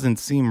it doesn't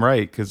seem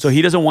right. So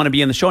he doesn't want to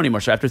be in the show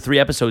anymore. So after 3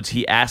 episodes,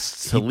 he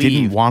asks to leave.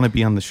 He didn't want to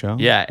be on the show?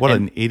 Yeah. What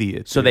an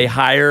idiot. So they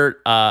hire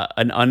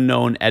an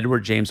unknown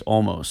Edward James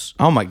Olmos.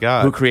 Oh my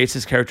God. Who creates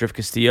his character of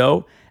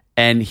Castillo.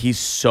 And he's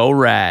so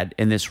rad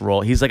in this role.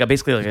 He's like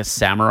basically like a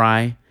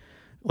samurai,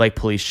 like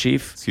police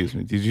chief. Excuse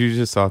me. Did you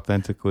just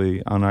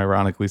authentically,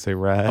 unironically say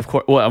rad? Of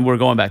course. Well, we're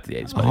going back to the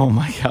 80s. Buddy. Oh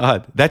my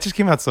God. That just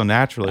came out so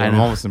naturally.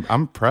 I'm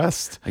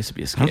impressed. I used to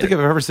be a I don't think I've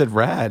ever said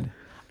rad.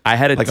 I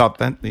had like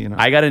authentic.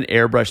 I got an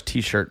airbrush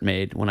T-shirt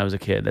made when I was a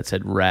kid that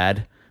said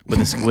rad with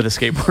a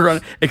skateboard on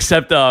it.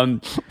 Except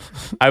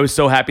I was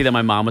so happy that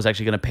my mom was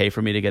actually going to pay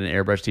for me to get an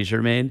airbrush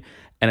T-shirt made.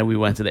 And we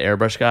went to the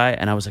airbrush guy,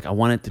 and I was like, I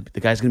want it to.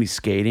 The guy's gonna be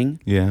skating,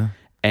 yeah,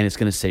 and it's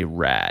gonna say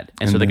rad.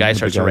 And so the guy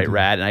starts to write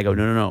rad, and I go,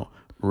 no,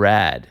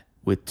 rad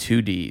with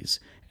 2 D's.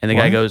 And the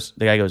guy goes,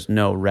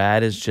 no,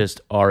 rad is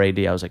just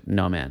R-A-D. I was like,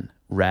 no, man,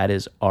 rad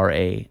is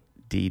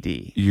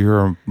R-A-D-D.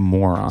 You're a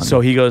moron.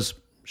 So he goes,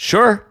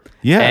 sure,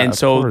 yeah. And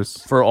so of course.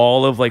 For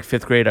all of like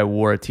 5th grade, I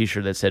wore a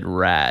T-shirt that said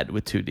rad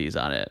with 2 D's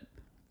on it.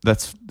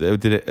 That's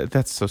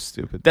so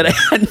stupid. That I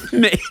hadn't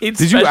made.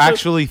 Did you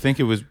actually think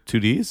it was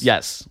 2 D's?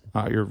 Yes.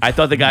 Oh, I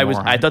thought the guy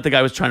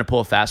was trying to pull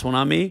a fast one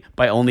on me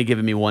by only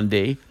giving me 1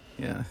 D.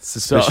 Yeah,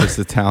 suspicious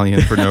Italian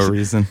for no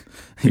reason.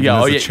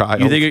 Yeah, as a child.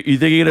 You think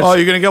you're gonna? Oh,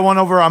 you're gonna get one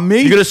over on me?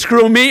 You're gonna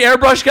screw me,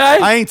 airbrush guy?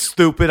 I ain't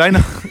stupid. I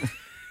know.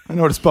 I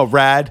know how to spell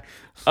rad.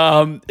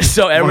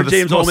 So Edward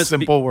James Olmos.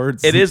 Simple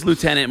words. It is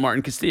Lieutenant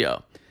Martin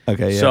Castillo.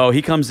 Okay. Yeah. So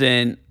he comes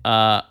in.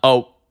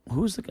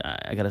 Who's the guy?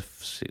 I gotta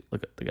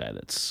look at the guy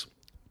that's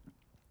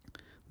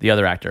the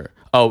other actor.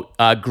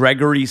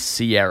 Gregory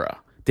Sierra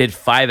did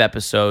 5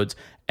 episodes,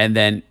 and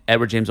then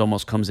Edward James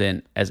Olmos comes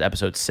in as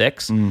episode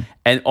 6,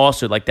 and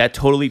also like that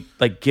totally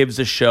like gives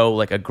the show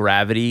like a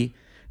gravity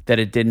that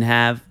it didn't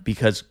have,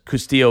 because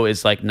Castillo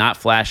is like not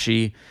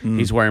flashy.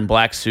 He's wearing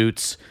black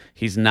suits.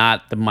 He's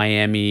not the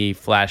Miami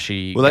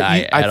flashy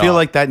guy. I feel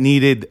like that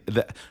needed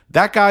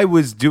that guy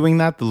was doing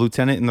that, the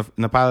lieutenant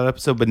in the pilot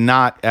episode, but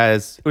not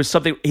as it was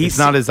something. It's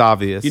not as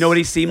obvious. You know what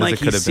he seemed like?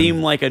 He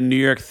seemed like a New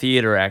York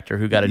theater actor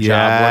who got a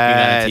job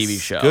working on a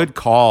TV show. Good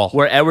call.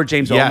 Where Edward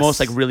James almost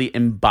like really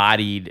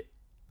embodied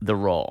the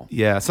role.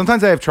 Yeah.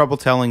 Sometimes I have trouble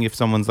telling if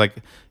someone's like,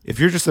 if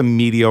you're just a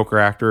mediocre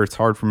actor, it's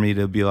hard for me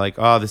to be like,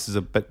 oh, this is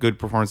a good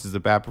performance, this is a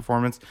bad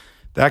performance.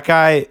 That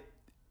guy.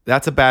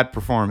 That's a bad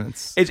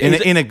performance.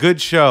 In a good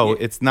show,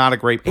 it's not a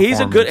great performance.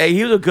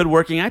 He was a good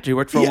working actor. He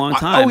worked for a long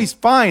time. Oh, he's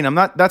fine. I'm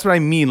not. That's what I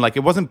mean. Like, it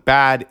wasn't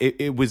bad.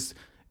 It was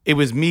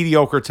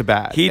mediocre to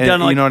bad. You know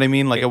what I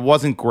mean? Like, it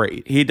wasn't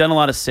great. He'd done a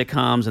lot of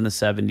sitcoms in the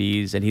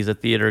 70s, and he's a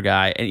theater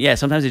guy. And yeah,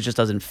 sometimes it just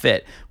doesn't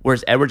fit.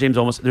 Whereas Edward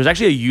James there's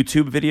actually a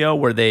YouTube video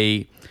where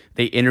they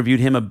interviewed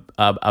him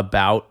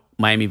about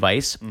Miami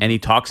Vice, and he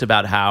talks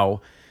about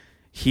how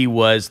he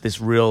was this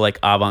real like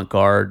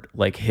avant-garde,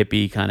 like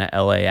hippie kind of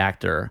LA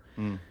actor.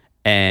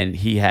 And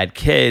he had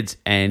kids,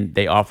 and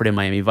they offered him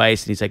Miami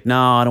Vice, and he's like, no,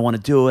 I don't want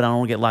to do it. I don't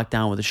want to get locked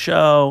down with a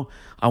show.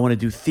 I want to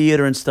do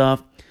theater and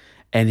stuff.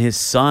 And his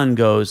son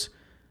goes,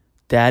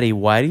 Daddy,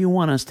 why do you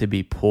want us to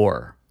be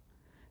poor?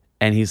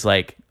 And he's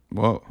like,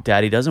 whoa,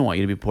 Daddy doesn't want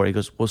you to be poor. He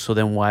goes, well, so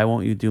then why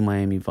won't you do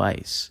Miami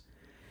Vice?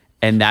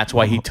 And that's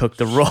why he took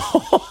the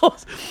role.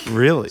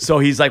 Really? So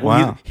he's like,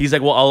 wow. he's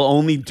like, well, I'll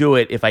only do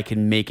it if I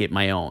can make it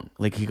my own.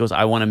 Like, he goes,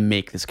 I want to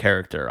make this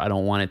character. I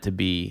don't want it to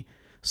be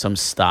some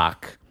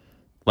stock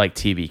like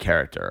TV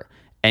character.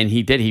 And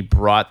he did. He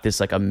brought this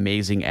like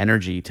amazing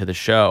energy to the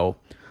show.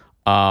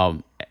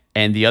 And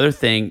the other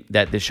thing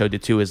that this show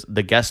did too is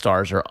the guest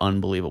stars are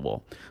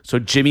unbelievable. So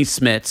Jimmy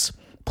Smits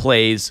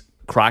plays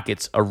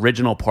Crockett's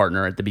original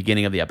partner at the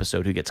beginning of the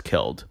episode who gets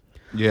killed.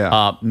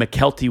 Yeah.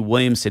 McKelty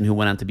Williamson, who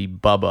went on to be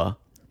Bubba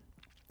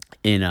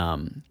in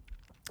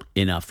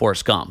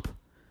Forrest Gump,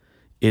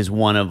 is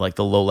one of like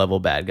the low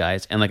level bad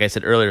guys. And like I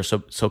said earlier, so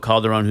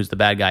Calderon, who's the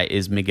bad guy,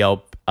 is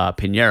Miguel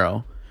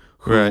Pinheiro,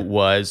 who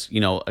was,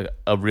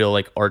 a real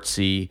like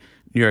artsy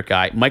New York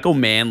guy. Michael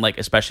Mann, like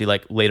especially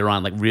like later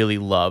on, like really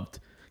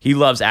he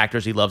loves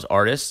actors, he loves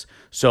artists.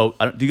 So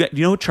do you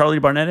know who Charlie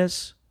Barnett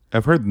is?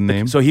 I've heard the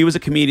name. So he was a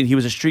comedian. He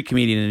was a street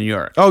comedian in New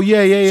York. Oh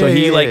yeah. So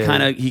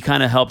he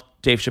kind of helped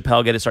Dave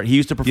Chappelle get his start. He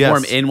used to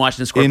perform in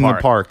Washington Square Park. In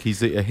the park. He's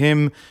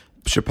him.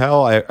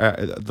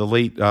 Chappelle, the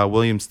late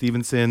William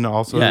Stevenson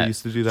also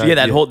used to do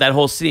that. So that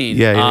whole scene.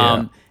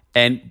 Yeah.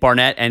 And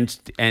Barnett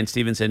and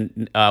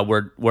Stevenson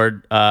were not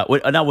William.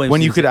 When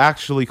Stevenson. you could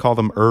actually call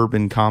them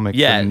urban comics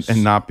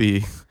and not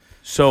be.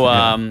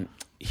 So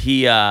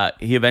he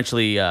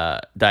eventually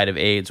died of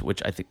AIDS,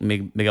 which I think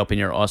Miguel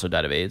Pinheiro also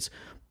died of AIDS.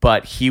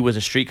 But he was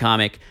a street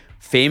comic,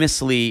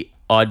 famously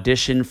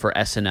auditioned for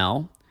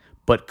SNL,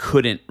 but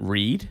couldn't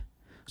read.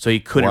 So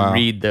he couldn't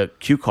read the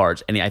cue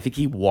cards, and I think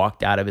he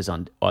walked out of his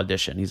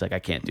audition. He's like, I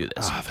can't do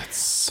this. Oh, that's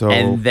so.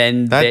 And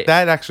then that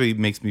actually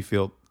makes me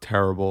feel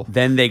terrible.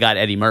 Then they got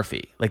Eddie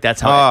Murphy. Like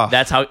that's how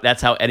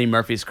Eddie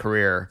Murphy's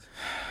career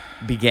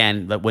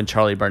began. Like when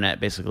Charlie Barnett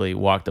basically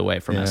walked away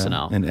from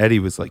SNL, and Eddie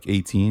was like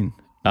 18.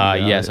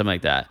 Something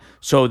like that.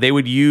 So they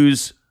would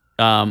use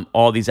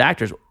all these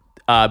actors.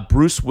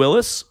 Bruce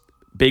Willis,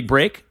 big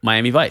break,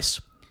 Miami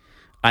Vice,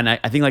 and I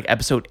think like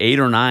episode 8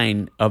 or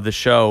 9 of the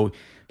show.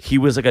 He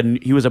was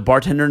a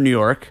bartender in New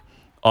York,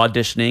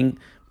 auditioning,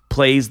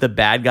 plays the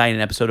bad guy in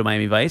an episode of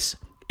Miami Vice,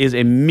 is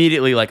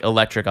immediately like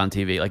electric on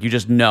TV. Like you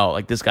just know,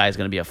 like this guy is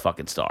going to be a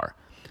fucking star.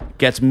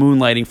 Gets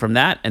moonlighting from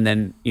that, and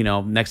then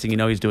next thing you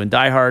know, he's doing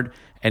Die Hard,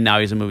 and now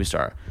he's a movie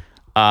star.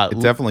 It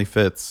definitely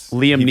fits.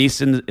 Liam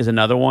Neeson is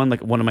another one.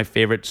 Like one of my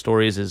favorite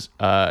stories is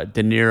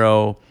De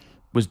Niro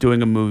was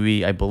doing a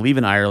movie, I believe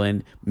in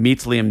Ireland,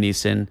 meets Liam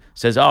Neeson,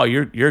 says, "Oh,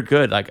 you're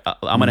good. Like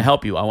I'm going to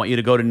help you. I want you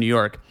to go to New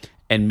York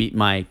and meet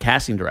my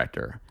casting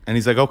director." And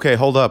he's like, "Okay,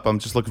 hold up. I'm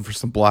just looking for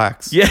some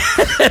blacks." Yeah.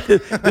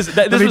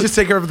 Let me just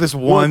take care of this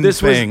one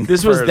thing.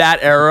 This was that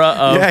era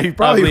of Liam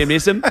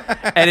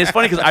Neeson. And it's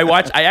funny because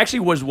I actually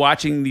was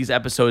watching these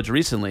episodes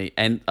recently,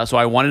 and so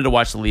I wanted to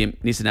watch the Liam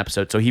Neeson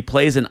episode. So he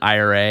plays an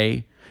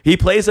IRA. He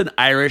plays an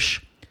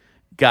Irish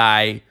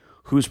guy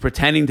who's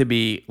pretending to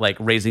be like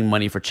raising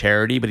money for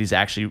charity, but he's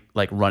actually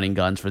like running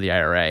guns for the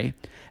IRA.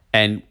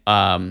 And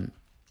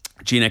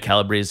Gina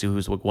Calabrese,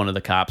 who's one of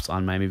the cops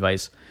on Miami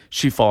Vice,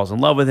 she falls in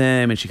love with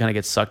him, and she kind of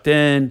gets sucked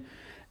in.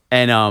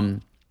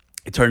 And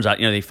it turns out,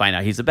 they find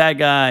out he's the bad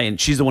guy, and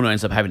she's the one who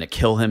ends up having to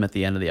kill him at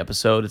the end of the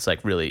episode. It's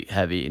like really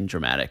heavy and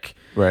dramatic.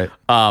 Right.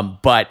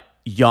 But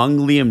young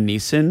Liam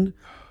Neeson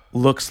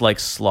looks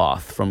like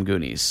Sloth from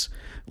Goonies.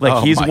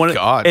 Like he's one.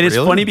 God, and it's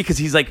really? funny because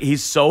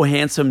he's so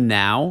handsome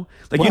now.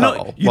 Like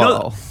no,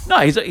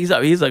 he's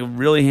like a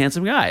really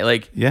handsome guy.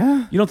 Like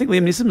yeah, you don't think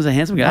Liam Neeson is a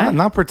handsome guy?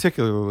 Not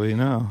particularly.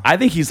 No, I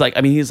think he's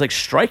like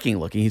striking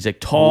looking. He's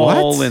like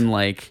tall and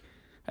like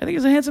I think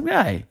he's a handsome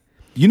guy.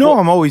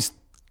 I'm always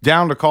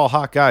down to call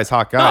hot guys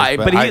hot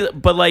guys.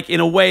 But like in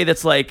a way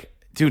that's like,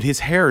 dude, his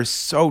hair is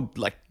so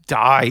like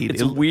dyed.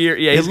 It's weird.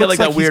 Yeah, it he's got looks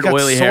like that weird he's got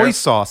oily soy hair.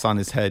 sauce on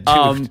his head,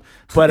 dude.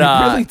 But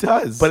he really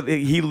does. But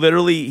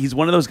he's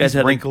one of those guys He's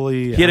that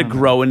wrinkly, he had I to don't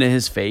grow into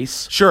his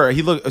face. Sure,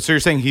 so you're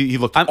saying he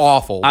looked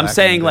awful. I'm back in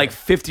saying the like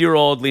day.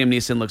 50-year-old Liam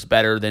Neeson looks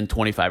better than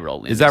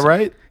 25-year-old Liam Neeson. Is that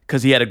right?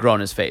 Because he had to grow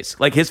in his face.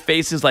 Like his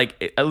face is like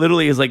it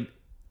literally is like.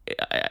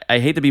 I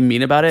hate to be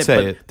mean about it, Say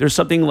but it. there's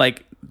something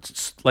like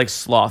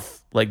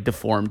sloth, like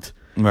deformed,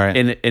 Right.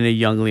 in a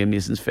young Liam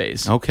Neeson's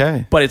face.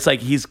 Okay. But it's like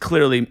he's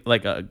clearly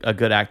like a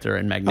good actor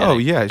and magnetic. Oh,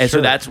 yeah, and so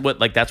sure. that's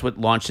what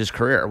launched his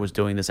career, was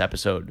doing this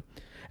episode.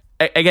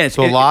 Again, it's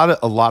So a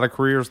lot of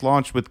careers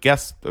launched with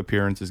guest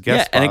appearances,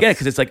 guest and again, spots.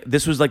 because it's like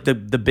this was like the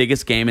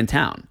biggest game in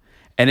town,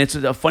 and it's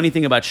a funny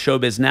thing about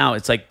showbiz now.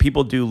 It's like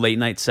people do late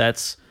night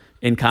sets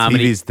in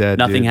comedy. TV's dead,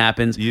 nothing dude.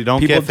 happens. You don't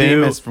People get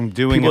famous from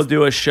doing People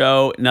do a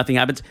show, nothing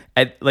happens.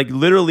 Like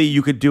literally,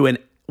 you could do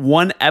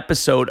one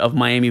episode of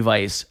Miami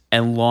Vice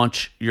and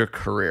launch your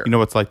career. You know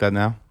what's like that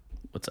now?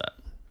 What's that?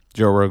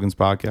 Joe Rogan's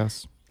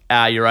podcast.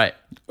 You're right.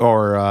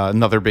 Or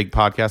another big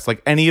podcast,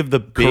 like any of the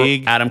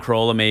big. Adam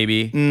Carolla,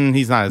 maybe.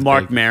 He's not as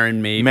Mark big.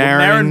 Maron, maybe. Maron-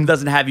 Maron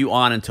doesn't have you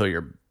on until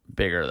you're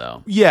bigger,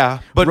 though. Yeah,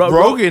 but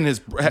Rogan is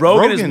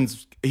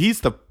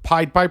he's the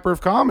Pied Piper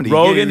of comedy.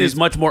 Rogan He's- is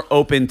much more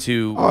open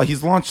to. Oh,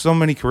 he's launched so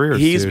many careers.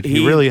 Dude. He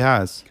He really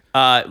has.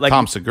 like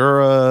Tom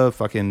Segura,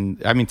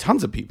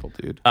 tons of people,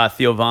 dude.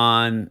 Theo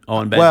Vaughn,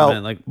 Owen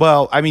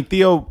Benjamin.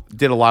 Theo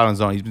did a lot on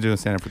his own. He's been doing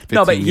stand-up for 15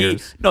 No, but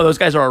years. those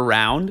guys are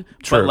around.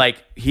 True. But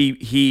like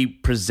he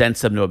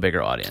presents them to a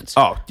bigger audience.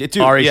 Oh, dude,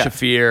 Ari yeah.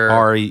 Shaffir.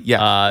 Ari,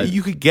 yeah.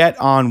 You could get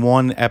on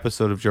one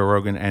episode of Joe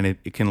Rogan and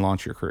it can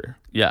launch your career.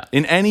 Yeah.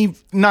 In any,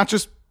 not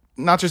just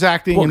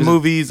acting in 'cause-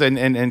 movies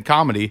and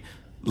comedy.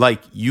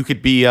 Like you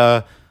could be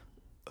a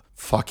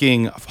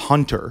fucking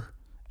hunter.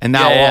 And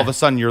now Yeah. all of a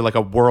sudden you're like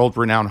a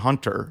world-renowned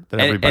hunter that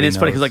everybody and it's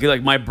funny knows. because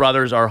like my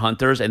brothers are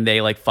hunters and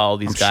they like follow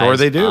these I'm guys. sure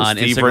they do. On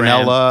Steve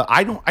Instagram.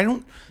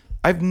 Rinella.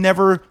 I've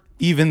never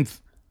even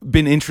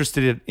been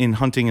interested in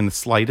hunting in the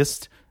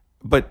slightest,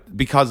 but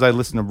because I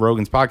listen to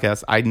Rogan's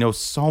podcast, I know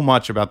so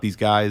much about these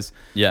guys.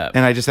 Yeah.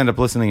 And I just end up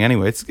listening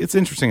anyway. It's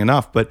interesting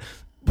enough, but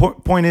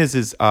point is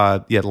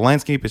the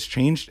landscape has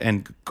changed,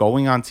 and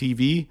going on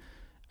TV,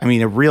 I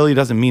mean, it really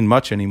doesn't mean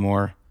much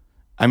anymore.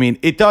 I mean,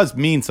 it does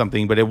mean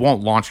something, but it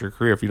won't launch your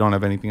career if you don't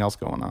have anything else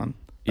going on.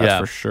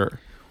 That's for sure.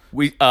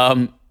 We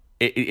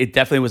it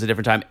definitely was a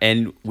different time,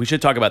 and we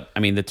should talk about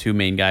the two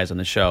main guys on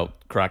the show,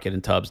 Crockett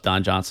and Tubbs,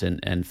 Don Johnson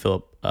and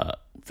Philip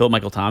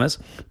Michael Thomas,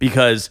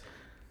 because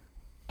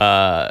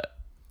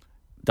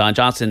Don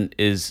Johnson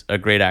is a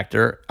great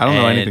actor. I don't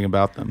know anything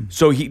about them.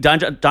 So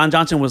Don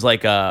Johnson was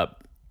like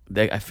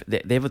they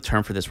have a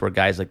term for this where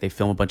guys like they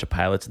film a bunch of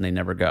pilots and they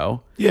never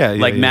go. Yeah,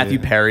 like Matthew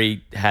yeah.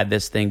 Perry had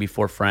this thing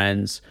before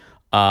Friends.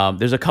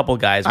 There's a couple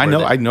guys. I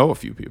know a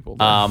few people.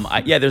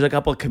 There's a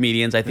couple of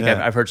comedians. I think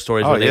Yeah. I've heard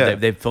stories Oh, where yeah.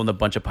 they've filmed a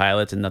bunch of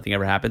pilots and nothing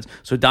ever happens.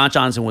 So Don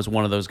Johnson was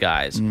one of those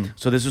guys.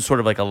 So this was sort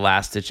of like a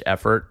last ditch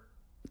effort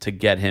to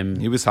get him.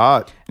 He was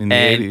hot in the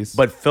 80s.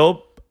 But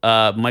Philip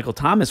Michael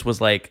Thomas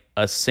was like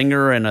a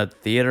singer and a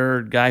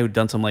theater guy who'd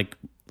done some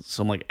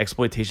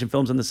exploitation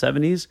films in the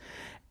 70s,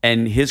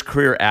 and his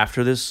career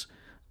after this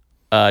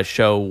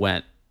show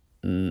went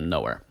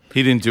nowhere.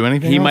 He didn't do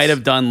anything He else? might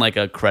have done like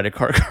a credit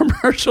card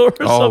commercial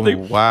or something.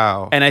 Oh,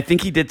 wow. And I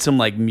think he did some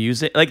like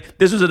music. Like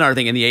this was another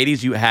thing. In the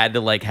 80s, you had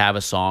to like have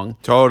a song.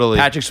 Totally.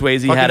 Patrick Swayze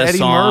Fucking had a Eddie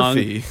song.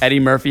 Murphy.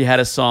 Eddie Murphy had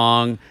a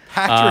song.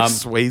 Patrick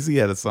Swayze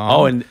had a song.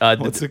 Oh, and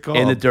what's it called?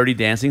 in the Dirty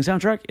Dancing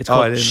soundtrack, it's I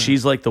called didn't know.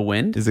 "She's Like the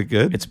Wind." Is it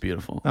good? It's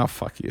beautiful. Oh,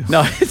 fuck you.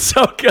 No, it's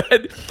so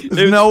good.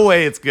 There's no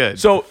way it's good.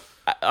 So,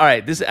 all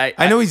right, this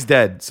I know he's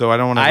dead, so I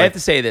don't want to. I have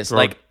to say this. throw-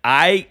 Like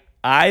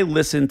I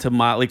listened to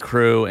Motley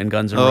Crue and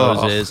Guns N'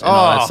 Roses and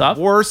all that stuff.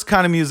 Worst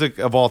kind of music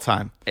of all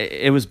time.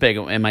 It was big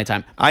in my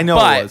time. I know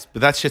But- it was,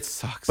 but that shit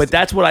sucks. But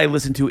that's what I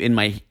listened to in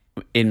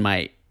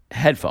my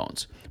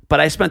headphones. But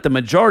I spent the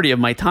majority of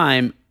my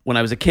time when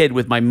I was a kid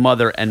with my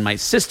mother and my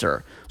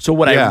sister. So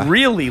what Yeah. I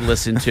really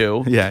listened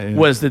to Yeah.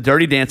 was the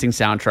Dirty Dancing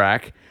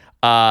soundtrack,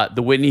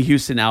 the Whitney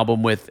Houston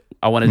album with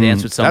I Want to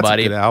Dance with that's a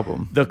Somebody. good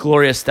album. The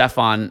Gloria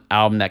Stefan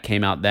album that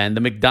came out then.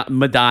 The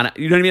Madonna.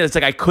 You know what I mean? It's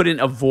like I couldn't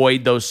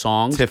avoid those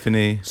songs.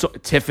 Tiffany. So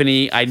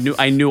Tiffany, I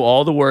knew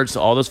all the words to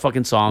all those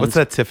fucking songs. What's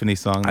that Tiffany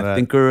song? I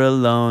think we're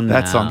alone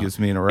That now. song gives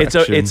me an That's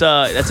erection.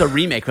 a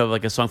remake of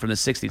like a song from the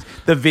 60s.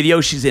 The video,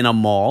 she's in a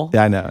mall.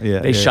 Yeah, I know. Yeah,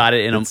 They yeah. shot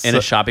it in It's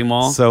a shopping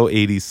mall. So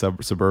 80s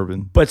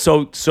suburban. But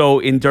so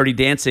in Dirty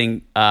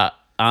Dancing,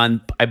 on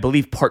I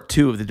believe part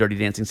 2 of the Dirty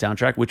Dancing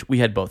soundtrack, which we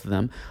had both of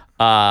them,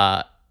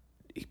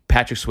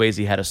 Patrick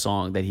Swayze had a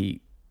song that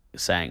he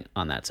sang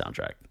on that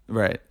soundtrack.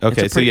 Right. It's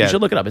Okay. a So pretty- yeah, you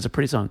should look it up. It's a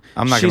pretty song.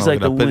 I'm not She's gonna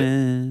like look it the up, but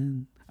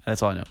wind.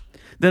 That's all I know.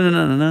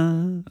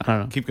 No. I don't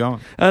know. keep going.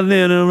 A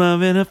little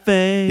love in a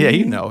face. Yeah,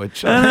 you know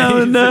it.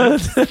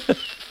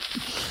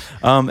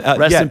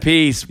 Rest in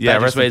peace, Yeah,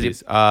 Patrick rest in Swayze.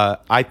 peace.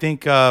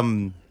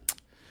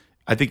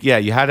 I think yeah,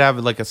 you had to have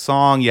like a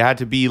song. You had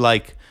to be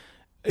like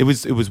it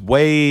was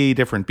way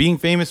different. Being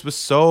famous was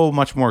so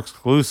much more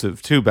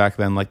exclusive too back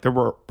then. Like there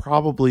were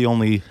probably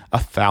only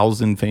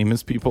 1,000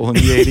 famous people in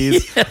the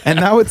 80s, and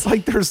now it's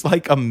like there's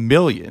like 1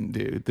 million,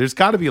 dude. There's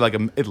got to be like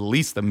at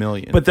least 1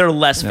 million. But they're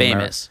less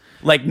famous.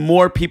 Like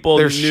more people.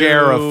 Their knew,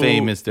 share of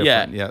fame is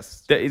different. Yeah,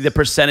 yes. The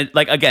percentage.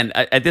 Like again,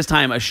 at this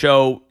time, a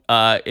show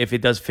if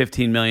it does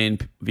 15 million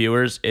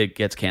viewers, it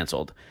gets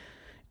canceled.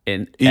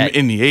 In the 80s.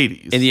 In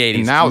the 80s.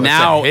 And now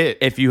it's a hit.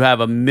 If you have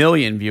 1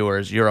 million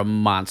viewers, you're a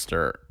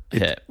monster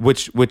hit.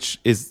 Which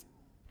is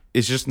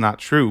just not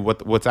true.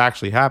 What's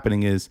actually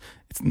happening is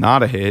it's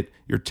not a hit.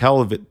 Your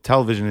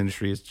television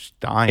industry is just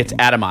dying. It's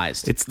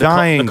atomized. It's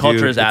dying. The culture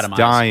dude. is atomized. It's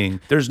dying.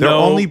 They're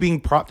only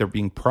being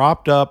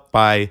propped up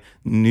by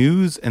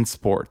news and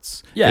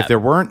sports. Yeah. If there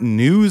weren't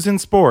news and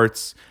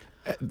sports,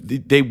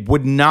 they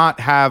would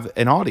not have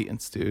an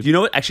audience, dude. You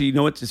know what? Actually, you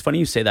know what? It's funny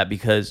you say that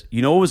because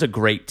you know what was a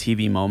great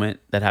TV moment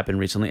that happened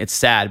recently. It's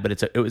sad,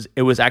 but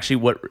it was actually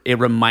what it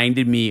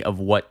reminded me of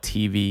what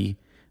TV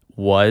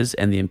was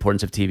and the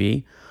importance of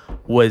TV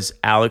was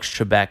Alex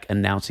Trebek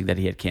announcing that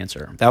he had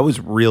cancer. That was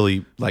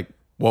really like,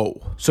 whoa.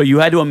 So you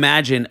had to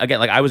imagine, again,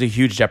 like I was a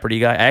huge Jeopardy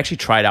guy. I actually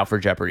tried out for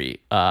Jeopardy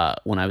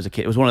when I was a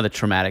kid. It was one of the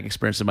traumatic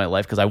experiences of my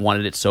life because I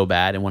wanted it so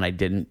bad, and when I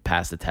didn't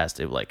pass the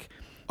test, it like.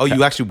 Oh,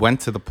 you actually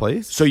went to the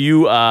place? So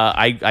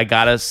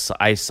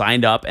I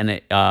signed up, and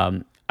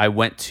I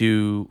went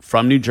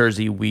from New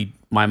Jersey.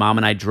 My mom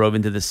and I drove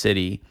into the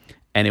city,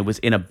 and it was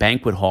in a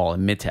banquet hall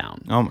in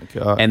Midtown. Oh my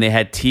God. And they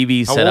had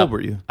TVs set up. How old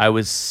were you? I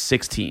was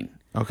 16.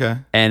 Okay.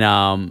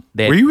 And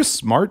were you a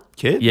smart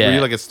kid? Yeah. Were you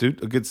like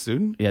a good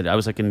student? Yeah, I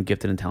was like in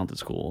gifted and talented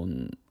school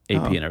and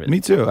AP and everything. Me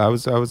too. I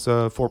was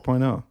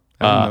 4.0.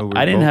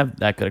 I didn't have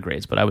that good of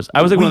grades, but I was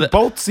like one of the.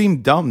 Both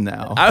seem dumb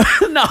now.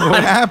 No,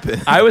 what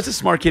happened? I was a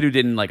smart kid who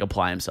didn't like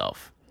apply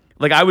himself.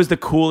 Like I was the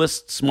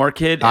coolest smart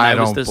kid, and I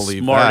was don't the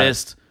believe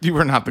smartest. That. You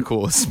were not the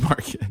coolest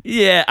smart kid.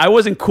 Yeah, I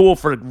wasn't cool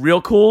for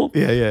real cool.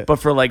 Yeah. But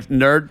for like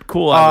nerd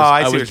cool,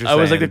 I was what you're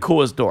like the saying.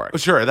 coolest dork. Oh,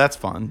 sure, that's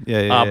fun.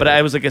 Yeah. But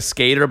I was like a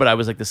skater, but I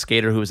was like the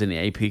skater who was in the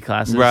AP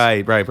classes.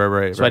 Right.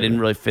 So I didn't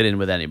really fit in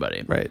with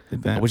anybody. Right.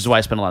 Which is why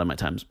I spent a lot of my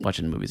time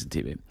watching movies and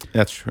TV.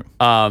 That's true.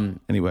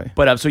 Anyway.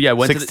 But so yeah, I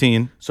went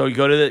 16. So you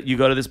go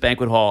to this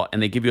banquet hall,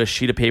 and they give you a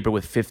sheet of paper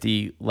with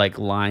 50 like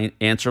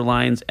answer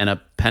lines and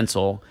a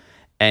pencil,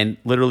 and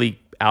literally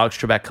Alex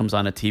Trebek comes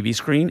on a TV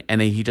screen,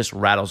 and he just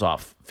rattles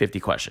off 50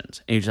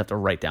 questions, and you just have to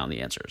write down the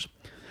answers.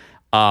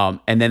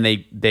 And then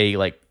they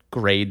like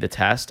grade the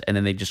test, and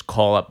then they just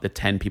call up the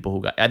 10 people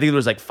who got. I think there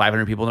was like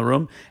 500 people in the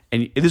room,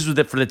 and this was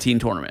for the teen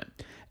tournament,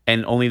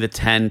 and only the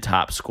 10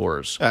 top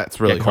scorers. That's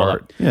really get called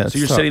hard. up. Yeah, so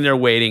you're tough. sitting there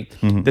waiting.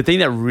 Mm-hmm. The thing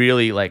that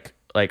really like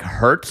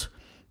hurt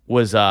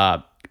was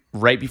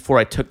right before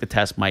I took the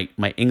test, my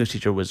English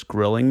teacher was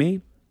grilling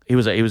me. He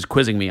was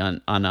quizzing me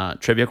on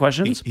trivia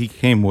questions. He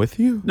came with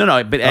you? No,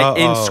 but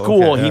in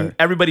school, okay.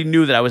 everybody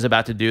knew that I was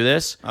about to do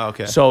this. Oh,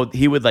 okay. So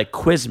he would like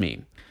quiz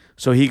me.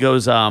 So he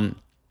goes,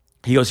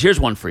 here's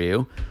one for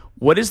you.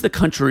 What is the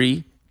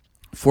country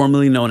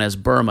formerly known as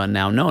Burma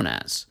now known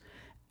as?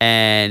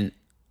 And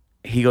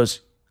he goes,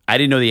 I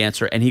didn't know the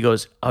answer. And he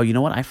goes, oh, you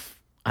know what?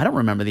 I don't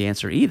remember the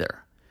answer either.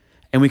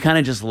 And we kind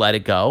of just let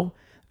it go.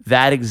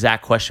 That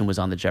exact question was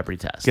on the Jeopardy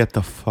test. Get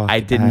the fuck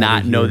I did outta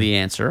not know here. the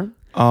answer.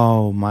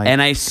 Oh my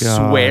And I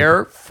God.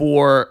 swear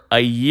for a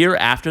year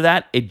after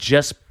that, it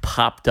just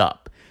popped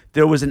up.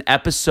 There was an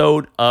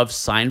episode of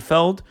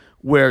Seinfeld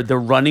where the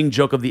running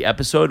joke of the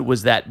episode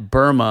was that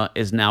Burma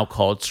is now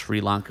called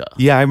Sri Lanka.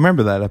 Yeah, I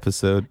remember that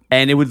episode.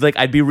 And it would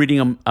I'd be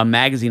reading a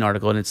magazine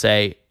article and it'd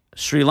say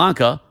Sri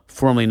Lanka,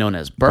 formerly known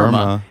as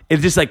Burma. It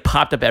just like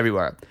popped up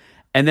everywhere.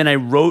 And then I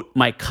wrote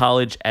my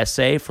college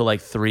essay for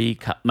like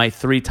my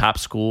three top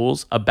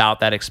schools about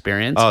that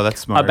experience. Oh,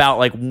 that's smart. About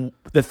like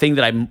the thing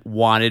that I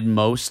wanted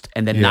most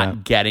and then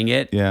not getting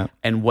it. Yeah.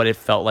 And what it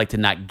felt like to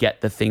not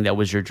get the thing that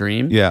was your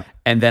dream. Yeah.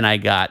 And then I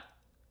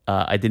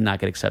did not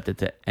get accepted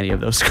to any of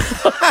those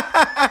schools.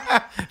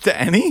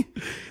 To any?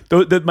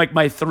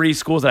 My three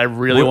schools that I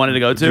really wanted to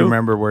go to. Do you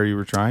remember where you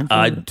were trying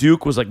for?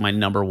 Duke was like my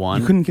number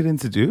one. You couldn't get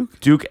into Duke?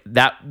 Duke,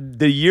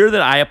 the year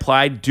that I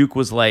applied, Duke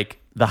was like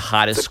the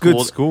hottest It's a school.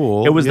 good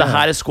school, It was the yeah.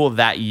 hottest school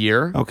that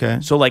year. Okay.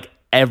 So like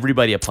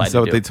everybody applied Is that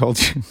to what Duke. they told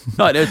you?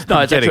 No, it's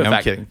I'm a kidding, true I'm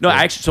fact. kidding. No,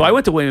 actually, so I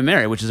went to William and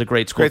Mary, which is a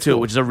great school Great too,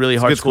 school. which is a really It's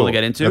a hard good school to school.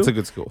 get into. That's a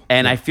good school.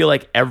 And Yeah. I feel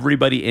like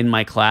everybody in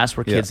my class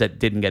were kids Yeah. that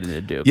didn't get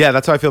into Duke. Yeah,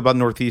 that's how I feel about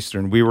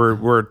Northeastern.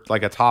 We're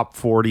like a top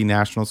 40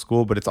 national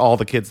school, but it's all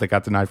the kids that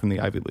got denied from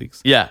the Ivy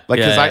Leagues. Yeah. Like,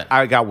 because Yeah.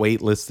 I got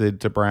waitlisted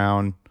to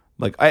Brown.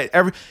 Like,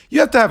 you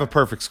have to have a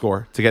perfect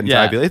score to get into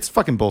Yeah. Ivy League. It's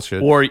fucking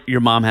bullshit. Or your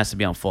mom has to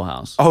be on Full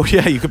House. Oh,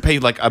 yeah, you could pay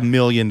like $1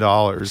 million.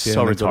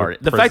 So retarded.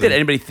 The fact that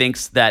anybody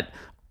thinks that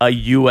a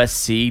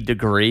USC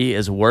degree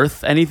is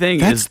worth anything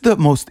That's is the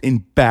most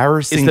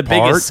embarrassing it's the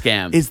part biggest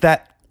scam. is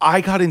that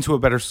I got into a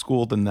better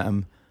school than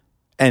them,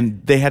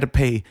 and they had to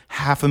pay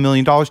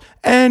 $500,000,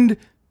 and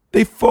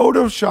they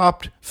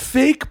photoshopped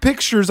fake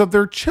pictures of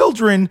their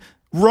children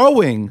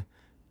rowing.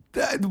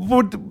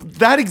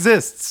 That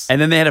exists. And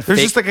then they had There's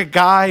just like a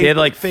guy. They had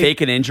like fake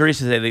an injury,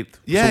 so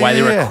why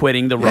they were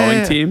quitting the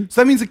rowing team.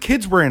 So that means the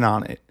kids were in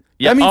on it.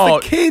 That means Oh,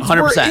 the kids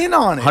 100%. were in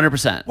on it.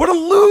 100%. What a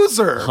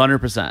loser.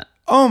 100%.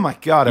 Oh my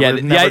God. I Yeah, would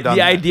have never done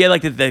the that. idea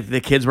like that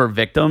the kids were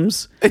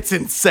victims. It's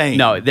insane.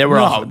 No, they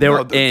were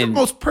They're the in.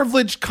 most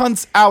privileged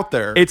cunts out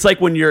there. It's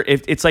like when you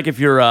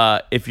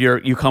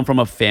come from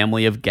a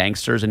family of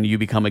gangsters and you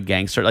become a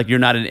gangster, like you're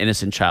not an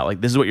innocent child.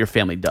 Like this is what your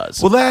family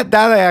does. Well, that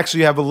I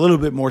actually have a little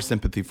bit more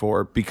sympathy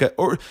for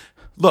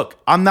look,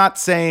 I'm not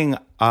saying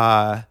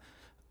I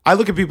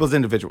look at people as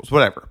individuals,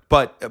 whatever.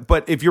 But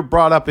if you're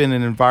brought up in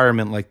an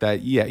environment like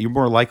that, yeah, you're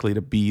more likely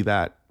to be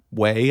that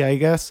way, I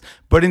guess.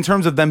 But in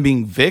terms of them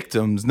being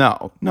victims,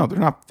 no, they're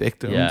not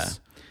victims. Yeah.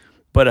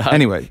 But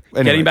Anyway.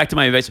 getting back to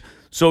my advice.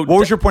 So What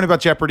was your point about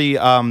Jeopardy?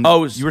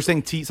 You were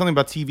saying something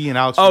about TV and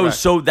Alex. Oh, Trebek.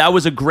 so that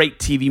was a great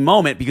TV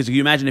moment because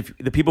you imagine if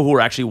the people who were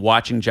actually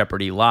watching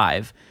Jeopardy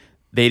live,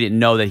 they didn't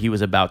know that he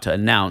was about to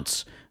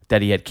announce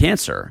that he had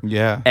cancer.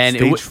 Yeah, and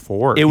stage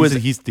 4. It was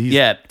He's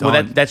yeah. Well,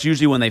 done. that's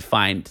usually when they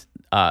find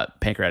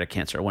pancreatic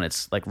cancer when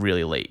it's like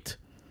really late.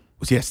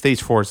 Yeah,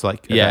 stage 4 is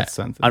like Yeah, that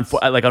sentence.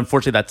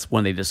 Unfortunately, that's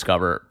when they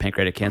discover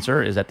pancreatic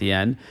cancer is at the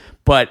end.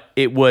 But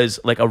it was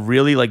like a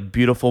really like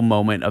beautiful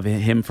moment of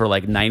him for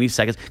like 90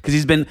 seconds because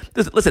he's been.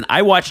 Listen,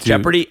 I watch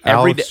Jeopardy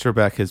every day. Alex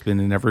Trebek has been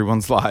in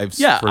everyone's lives.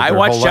 Yeah, for I their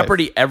watch whole life.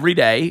 Jeopardy every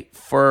day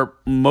for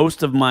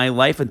most of my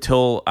life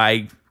until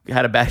I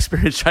had a bad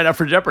experience trying out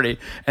for Jeopardy,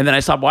 and then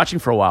I stopped watching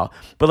for a while.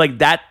 But like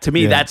that, to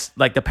me, that's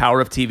like the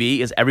power of TV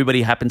is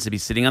everybody happens to be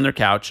sitting on their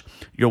couch,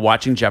 you're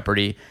watching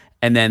Jeopardy,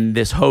 and then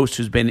this host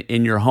who's been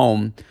in your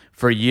home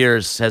for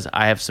years says,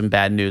 I have some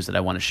bad news that I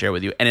want to share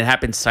with you. And it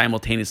happens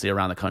simultaneously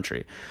around the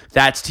country.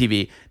 That's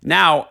TV.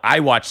 Now I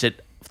watched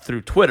it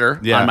through Twitter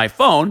on my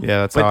phone.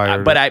 Yeah, that's how I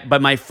heard it.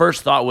 But my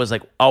first thought was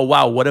like, oh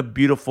wow, what a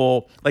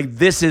beautiful, like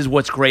this is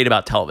what's great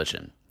about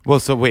television. Well,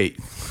 so wait,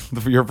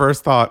 your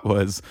first thought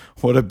was,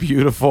 what a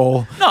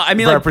beautiful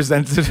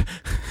represented.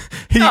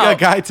 A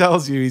guy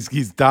tells you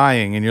he's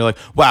dying, and you're like,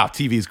 wow,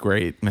 TV's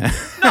great, man.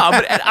 No,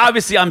 but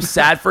obviously I'm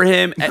sad for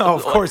him. No,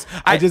 of course.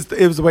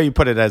 It was the way you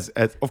put it as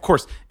of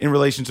course, in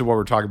relation to what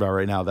we're talking about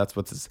right now, that's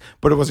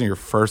but it wasn't your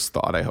first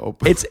thought, I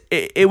hope.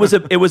 It was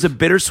a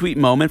bittersweet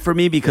moment for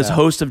me because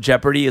host of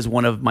Jeopardy is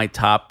one of my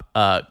top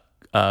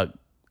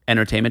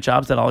entertainment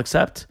jobs that I'll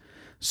accept.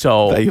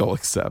 So that you'll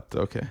accept,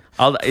 okay.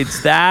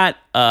 It's that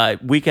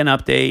Weekend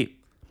Update,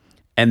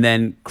 and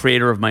then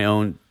creator of my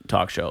own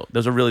talk show.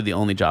 Those are really the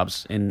only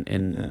jobs in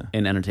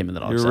entertainment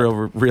that I'll accept. You're a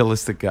real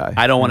realistic guy.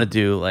 I don't want to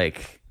do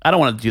like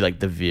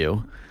The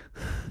View.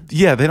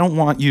 Yeah, they don't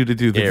want you to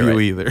do The View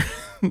right. either.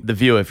 The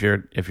View, if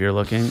you're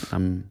looking,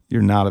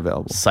 you're not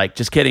available. Psych.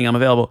 Just kidding. I'm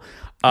available.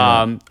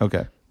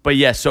 Okay. But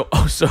yeah, so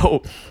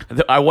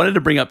I wanted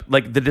to bring up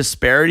like the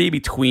disparity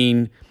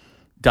between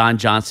Don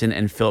Johnson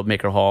and Philip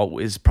Baker Hall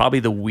is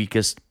probably the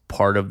weakest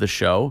part of the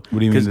show. What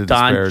do you mean the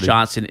Don disparity?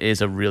 Johnson is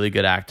a really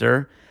good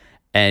actor,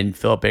 and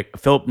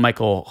Philip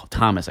Michael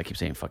Thomas, I keep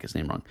saying fuck his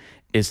name wrong,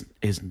 is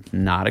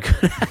not a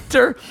good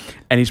actor,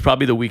 and he's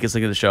probably the weakest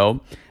link of the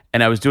show.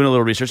 And I was doing a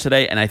little research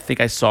today, and I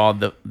think I saw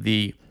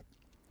the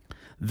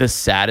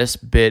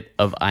saddest bit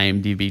of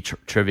IMDb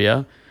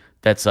trivia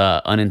that's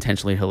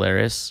unintentionally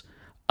hilarious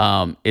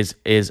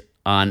is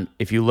on,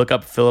 if you look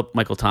up Philip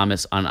Michael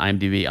Thomas on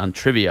IMDb on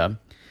trivia,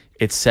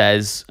 it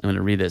says, I'm going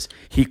to read this,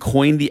 he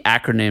coined the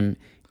acronym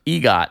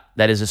EGOT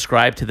that is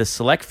ascribed to the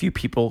select few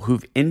people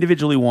who've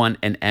individually won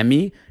an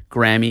Emmy,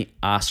 Grammy,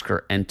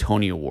 Oscar, and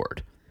Tony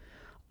Award.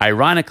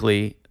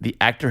 Ironically, the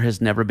actor has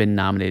never been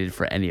nominated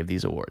for any of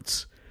these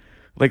awards.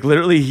 Like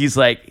literally, he's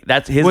like,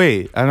 that's his.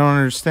 Wait, I don't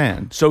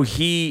understand. So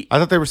I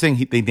thought they were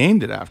saying they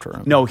named it after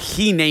him. No,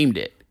 he named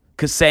it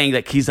because saying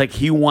that he's like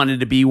he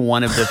wanted to be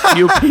one of the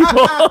few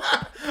people.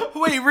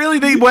 Wait, really?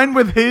 They went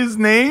with his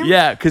name?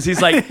 Yeah, because he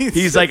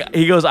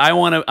goes, I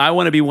want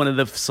to be one of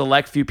the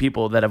select few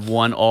people that have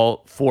won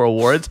all 4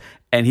 awards,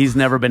 and he's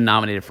never been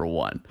nominated for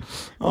one.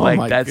 Oh like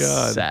my that's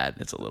God. sad.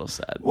 It's a little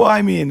sad. Well,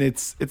 I mean,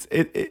 it's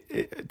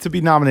to be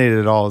nominated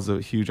at all is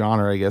a huge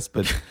honor, I guess,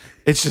 but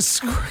it's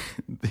just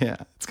yeah,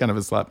 it's kind of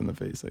a slap in the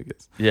face, I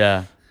guess.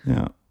 Yeah.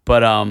 Yeah.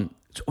 But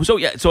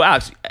so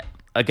Alex,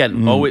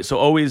 again, always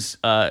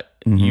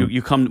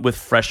you come with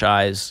fresh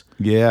eyes.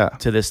 Yeah.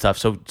 To this stuff.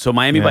 So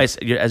Miami Vice,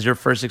 as your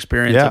first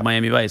experience of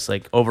Miami Vice,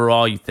 like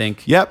overall, you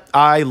think? Yep,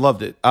 I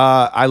loved it.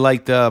 I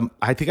liked.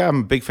 I think I'm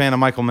a big fan of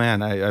Michael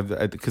Mann.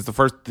 Because the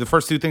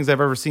first 2 things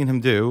I've ever seen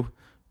him do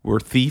were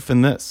Thief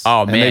and this.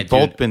 Oh and man, they've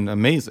both been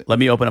amazing. Let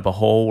me open up a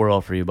whole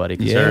world for you, buddy.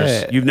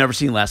 You've never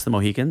seen Last of the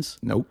Mohicans?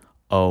 Nope.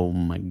 Oh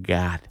my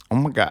God. Oh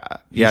my God.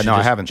 Yeah, no,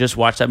 I haven't. Just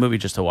watch that movie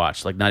just to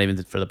watch, like not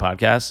even for the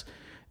podcast.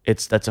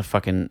 That's a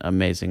fucking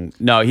amazing.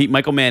 No,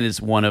 Michael Mann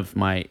is one of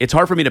my. It's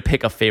hard for me to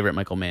pick a favorite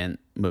Michael Mann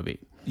movie.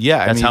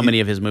 Yeah, that's how many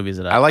of his movies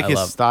that I like his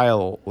love.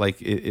 style, like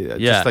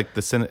just like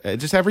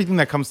just everything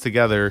that comes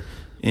together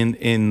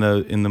in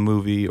the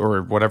movie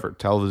or whatever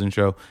television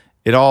show.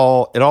 It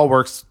all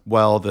works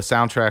well. The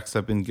soundtracks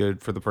have been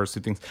good for the first 2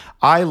 things.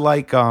 I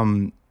like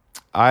the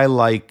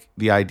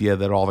idea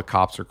that all the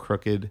cops are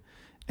crooked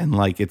and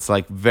like it's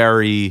like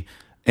very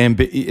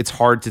it's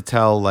hard to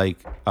tell like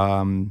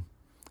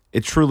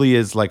it truly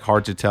is like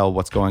hard to tell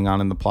what's going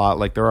on in the plot.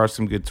 Like there are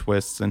some good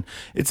twists, and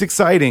it's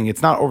exciting.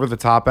 It's not over the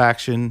top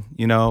action,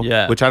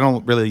 Yeah. which I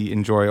don't really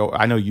enjoy.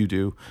 I know you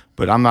do,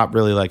 but I'm not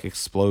really like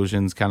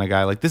explosions kind of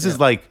guy. Like this is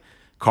like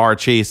car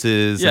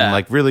chases and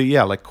like really,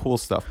 like cool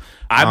stuff.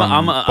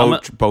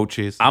 Boat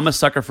chase. I'm a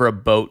sucker for a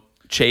boat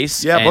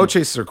chase. Yeah, boat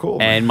chases are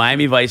cool. And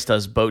Miami Vice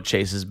does boat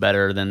chases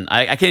better than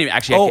I can't even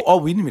actually.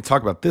 We didn't even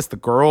talk about this. The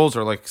girls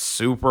are like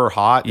super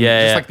hot.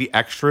 Yeah, just like the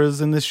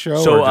extras in this show.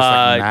 So are just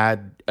like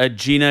mad.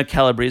 Gina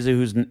Calabrese,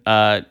 who's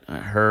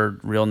her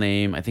real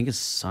name, I think is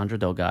Sandra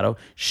Delgado.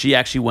 She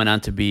actually went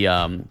on to be.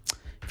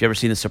 If you ever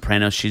seen The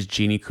Sopranos, she's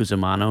Jeannie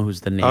Cusimano,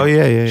 who's the neighbor. Oh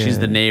yeah. She's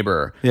the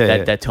neighbor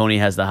that Tony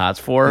has the hots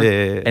for. Yeah.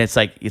 And it's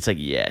like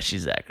yeah,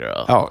 she's that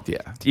girl. Oh yeah.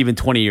 Even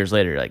 20 years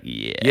later, you're like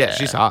yeah,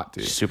 she's hot,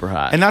 dude. She's super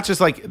hot. And not just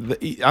like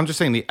I'm just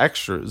saying the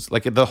extras,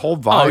 like the whole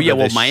vibe. Oh yeah, of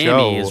well this Miami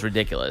show, is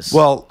ridiculous.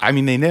 Well, I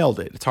mean they nailed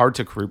it. It's hard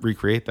to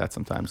recreate that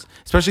sometimes,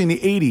 especially in the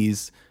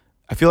 '80s.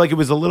 I feel like it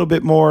was a little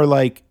bit more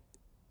like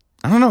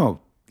I don't know,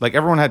 like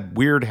everyone had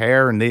weird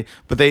hair and they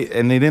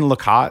didn't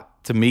look hot.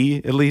 To me,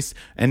 at least,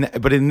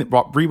 but in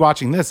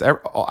rewatching this,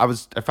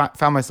 I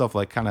found myself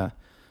like kind of,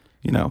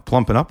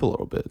 plumping up a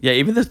little bit. Yeah,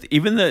 even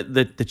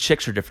the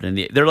chicks are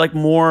different. They're like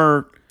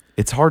more.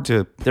 It's hard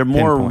to. They're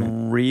more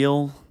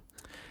real.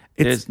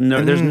 There's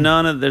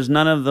none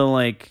of the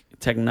like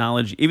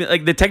technology. Even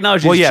like the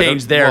technology's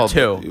changed there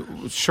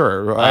too.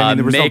 Sure, I mean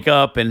there was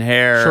makeup and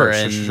hair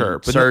sure.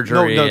 But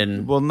surgery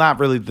and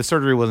not really. The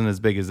surgery wasn't as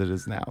big as it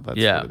is now. That's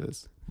what it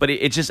is. But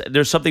it's just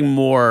there's something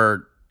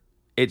more.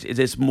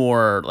 It's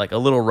more like a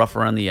little rough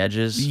around the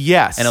edges.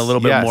 Yes. And a little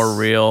bit more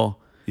real.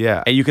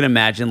 Yeah. And you can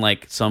imagine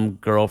like some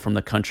girl from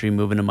the country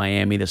moving to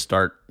Miami to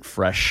start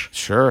fresh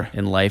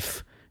in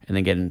life and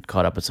then getting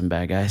caught up with some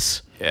bad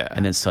guys. Yeah.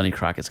 And then Sonny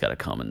Crockett's got to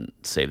come and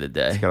save the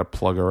day. He's got to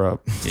plug her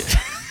up. Yeah.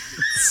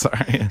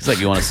 Sorry. It's like,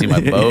 you want to see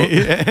my boat?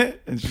 Yeah.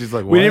 And she's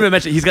like, what? We didn't even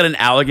mention he's got an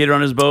alligator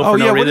on his boat for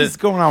no reason. What is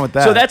going on with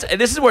that? So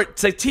this is where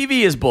it's like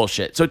TV is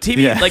bullshit. So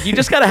TV, like you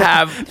just got to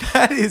have.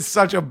 That's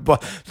such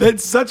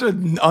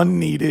an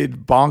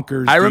unneeded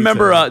bonkers. I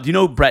remember, do you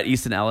know Bret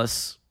Easton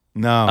Ellis?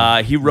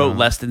 No. He wrote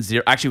Less Than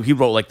Zero. Actually, he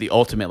wrote like the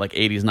ultimate like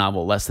 80s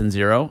novel, Less Than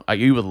Zero.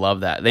 You would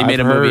love that. They made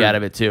a movie out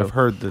of it too. I've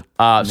heard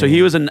that. So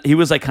he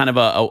was like kind of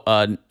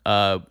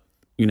a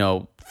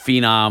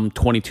phenom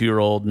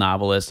 22-year-old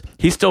novelist.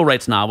 He still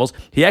writes novels.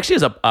 He actually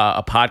has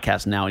a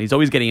podcast now, and he's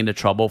always getting into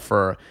trouble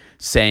for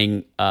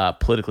saying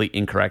politically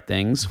incorrect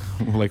things.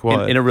 Like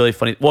what? In a really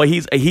funny. Well,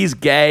 he's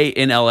gay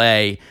in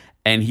LA,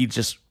 and he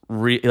just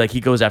he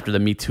goes after the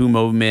Me Too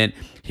movement.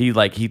 He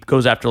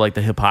goes after like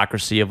the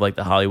hypocrisy of like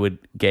the Hollywood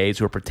gays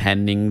who are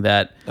pretending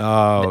that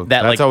that's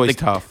like, always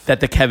tough.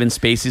 That the Kevin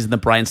Spaceys and the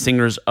Bryan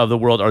Singers of the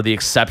world are the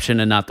exception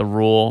and not the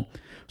rule.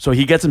 So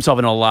he gets himself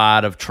in a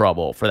lot of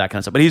trouble for that kind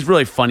of stuff. But he's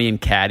really funny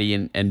and catty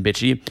and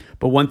bitchy.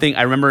 But one thing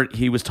I remember,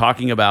 he was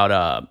talking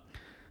about,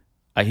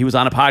 he was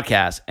on a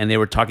podcast and they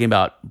were talking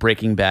about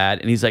Breaking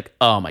Bad. And he's like,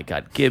 oh my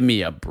God, give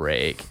me a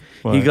break.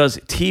 What? He goes,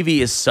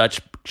 TV is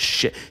such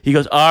shit. He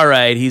goes, all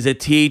right, he's a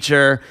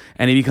teacher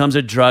and he becomes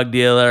a drug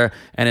dealer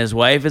and his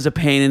wife is a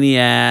pain in the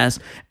ass.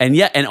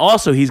 And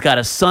also he's got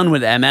a son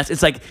with MS.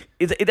 It's like,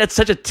 that's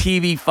such a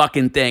TV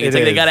fucking thing. It's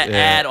like they got to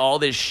add all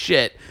this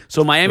shit.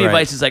 So Miami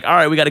Vice is like, all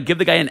right, we got to give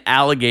the guy an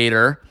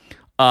alligator.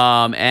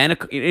 And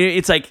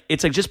it's like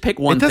just pick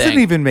one thing. It doesn't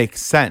even make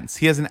sense.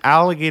 He has an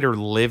alligator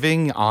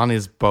living on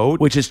his boat,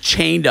 which is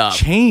chained up.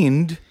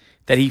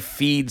 That he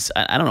feeds.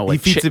 I don't know what.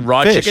 He feeds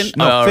raw fish. chicken.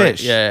 No,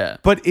 fish. Right. Yeah.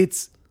 But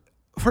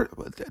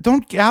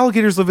don't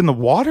alligators live in the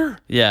water?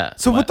 Yeah.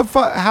 So what the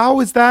fuck? How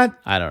is that?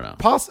 I don't know.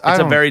 It's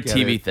a very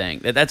TV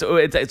thing.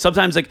 It's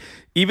sometimes like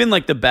even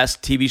like the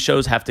best TV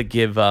shows have to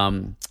give.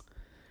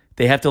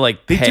 They have to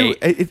like pay.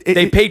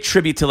 They pay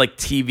tribute to like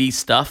TV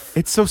stuff.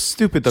 It's so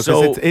stupid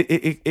though because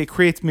it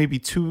creates maybe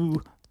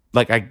two.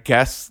 Like I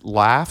guess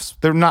laughs.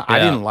 They're not. Yeah. I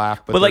didn't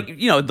laugh, but like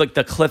like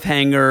the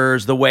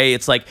cliffhangers, the way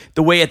it's like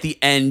the way at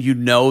the end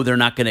they're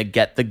not going to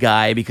get the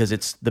guy because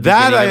it's the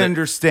that I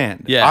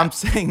understand. Yeah, I'm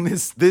saying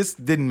this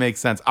didn't make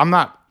sense. I'm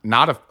not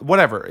a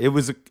whatever. It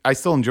was. I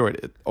still enjoyed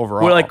it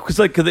overall. Well,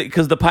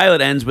 because the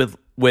pilot ends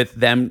with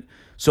them.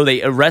 So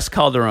they arrest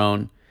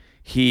Calderon.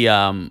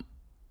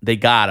 They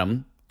got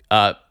him.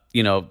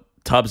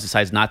 Tubbs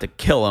decides not to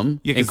kill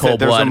him in cold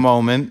blood. There's a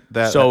moment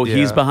that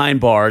he's behind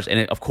bars,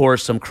 and of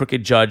course, some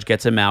crooked judge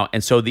gets him out.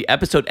 And so the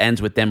episode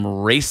ends with them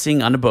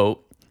racing on a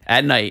boat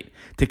at night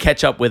to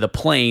catch up with a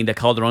plane that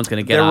Calderon's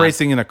going to get on. They're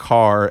racing in a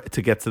car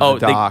to get to the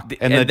dock,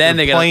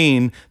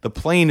 the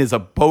plane is a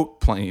boat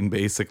plane,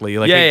 basically.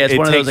 Like it's it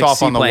one takes of those, like,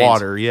 off on the seaplanes.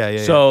 water.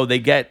 Yeah. So they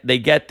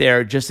get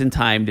there just in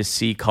time to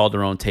see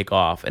Calderon take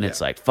off, and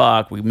it's like,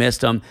 fuck, we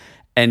missed him.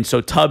 And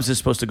so Tubbs is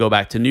supposed to go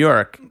back to New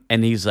York,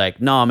 and he's like,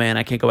 no, man,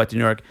 I can't go back to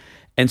New York.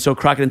 And so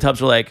Crockett and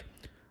Tubbs were like,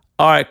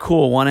 all right,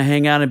 cool, want to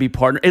hang out and be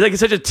partners? It's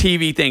such a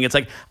TV thing. It's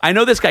like, I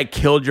know this guy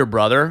killed your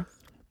brother,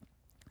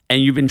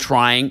 and you've been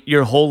trying,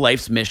 your whole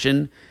life's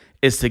mission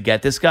is to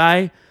get this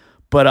guy,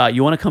 but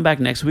you want to come back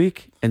next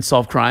week and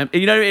solve crime?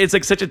 It's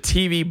like such a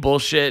TV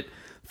bullshit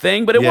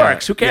thing, but it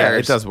works. Who cares? Yeah,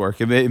 it does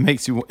work. It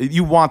makes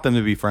you want them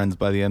to be friends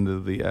by the end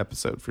of the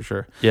episode for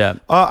sure. Yeah.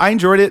 I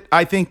enjoyed it.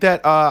 I think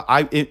that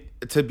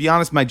to be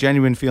honest, my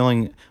genuine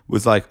feeling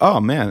was like, oh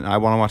man, I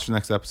want to watch the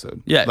next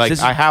episode. Yeah, like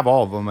I have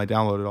all of them. I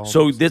downloaded all.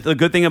 So of them. the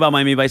good thing about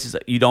Miami Vice is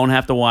that you don't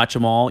have to watch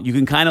them all. You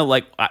can kind of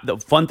like the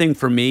fun thing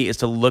for me is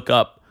to look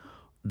up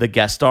the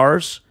guest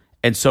stars,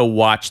 and so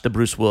watch the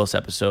Bruce Willis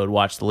episode,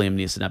 watch the Liam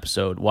Neeson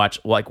episode, watch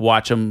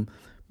them,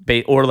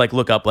 or like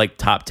look up like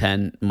top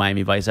 10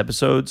 Miami Vice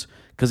episodes,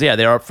 because they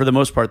are, for the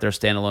most part, they're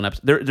standalone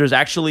episodes. There's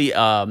actually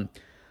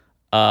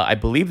I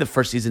believe the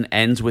first season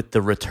ends with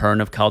the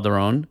return of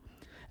Calderon.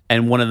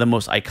 And one of the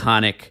most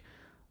iconic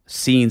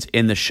scenes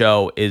in the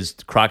show is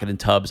Crockett and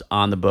Tubbs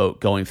on the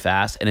boat going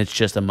fast, and it's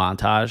just a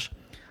montage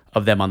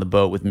of them on the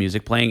boat with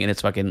music playing, and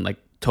it's fucking like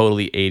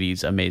totally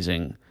 80s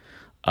amazing.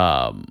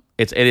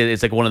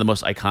 It's like one of the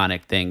most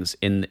iconic things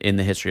in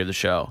the history of the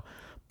show.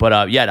 But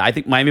I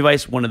think Miami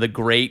Vice, one of the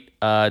great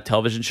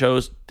television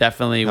shows,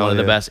 definitely one of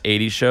the best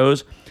 80s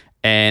shows,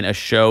 and a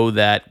show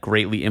that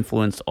greatly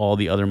influenced all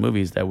the other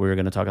movies that we're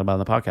going to talk about on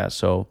the podcast.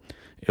 So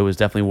it was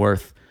definitely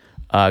worth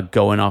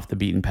going off the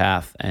beaten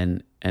path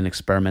and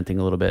experimenting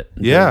a little bit.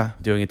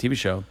 Doing a TV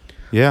show.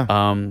 Yeah.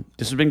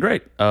 This has been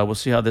great. We'll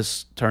see how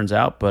this turns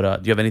out.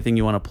 But do you have anything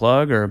you want to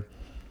plug or?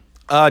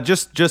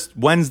 Just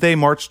Wednesday,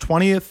 March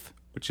 20th,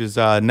 which is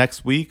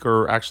next week,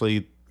 or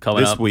actually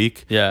coming this up.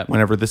 week. Yeah.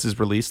 Whenever this is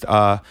released.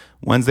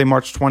 Wednesday,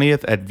 March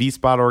 20th at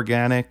V-Spot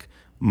Organic.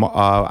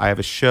 I have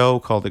a show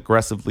called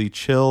Aggressively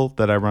Chill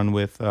that I run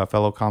with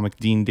fellow comic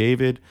Dean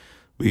David.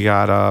 We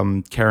got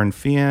Karen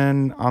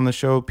Fian on the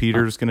show.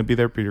 Peter's going to be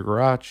there, Peter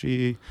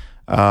Garacci.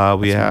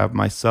 We have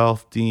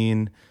myself,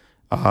 Dean,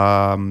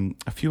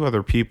 a few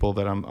other people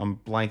that I'm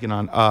blanking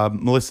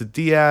on. Melissa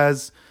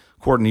Diaz,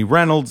 Courtney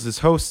Reynolds is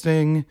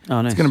hosting.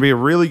 Oh, nice. It's going to be a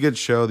really good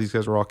show. These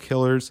guys are all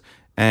killers.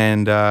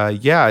 And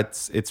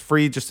it's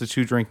free, just a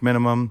 2-drink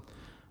minimum.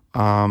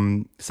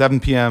 7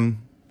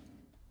 p.m.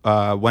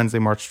 Wednesday,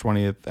 March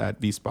 20th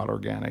at V-Spot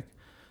Organic.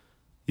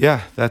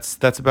 Yeah,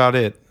 that's about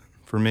it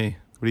for me.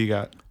 What do you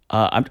got?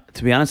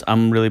 To be honest,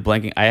 I'm really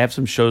blanking. I have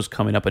some shows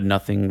coming up, but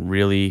nothing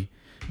really.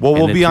 Well,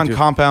 we'll be on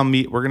Compound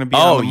Media. We're going to be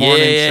on the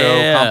morning show,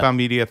 yeah. Compound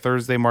Media,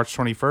 Thursday, March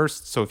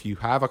 21st. So if you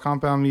have a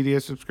Compound Media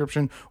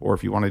subscription, or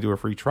if you want to do a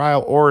free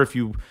trial, or if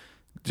you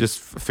just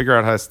figure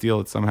out how to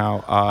steal it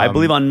somehow. I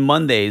believe on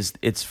Mondays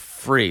it's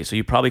free, so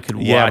you probably could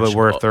watch. Yeah, but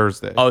we're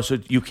Thursday. Oh, so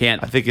you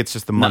can't. I think it's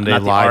just the Monday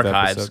not the live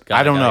archives. episode. Got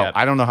I don't it, know. got it.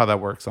 I don't know how that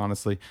works,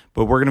 honestly.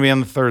 But we're going to be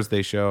on the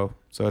Thursday show.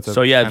 So it's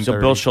So Bill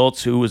 10:30.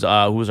 Schultz, who was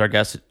our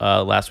guest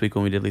last week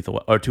when we did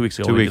Lethal, or 2 weeks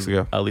ago, 2 weeks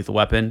ago, Lethal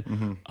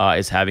Weapon,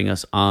 is having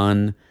us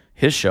on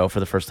his show for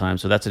the first time.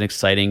 So that's an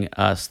exciting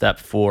step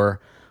for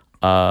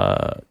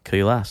Kill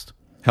You Last.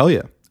 Hell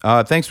yeah!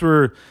 Thanks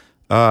for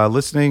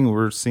listening.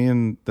 We're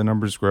seeing the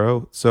numbers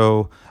grow.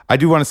 So I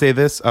do want to say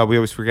this. We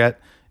always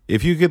forget.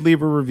 If you could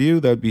leave a review,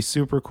 that would be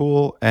super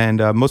cool. And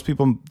most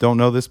people don't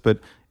know this, but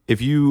if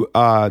you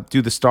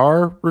do the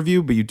star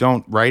review, but you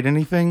don't write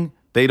anything,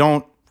 they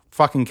don't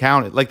fucking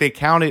count it. Like, they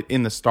count it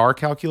in the star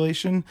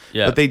calculation,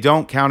 but they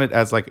don't count it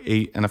as like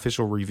an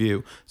official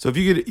review. So if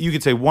you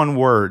could say one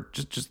word,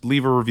 just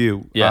leave a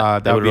review.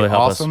 That would be really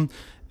help awesome.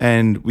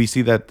 And we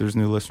see that there's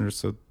new listeners,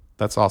 so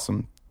that's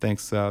awesome.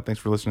 Thanks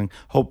for listening.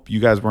 Hope you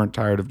guys weren't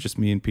tired of just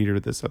me and Peter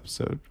this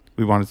episode.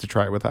 We wanted to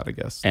try it without a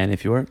guest. And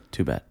if you were,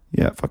 too bad.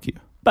 Yeah, fuck you.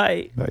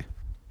 Bye. Bye.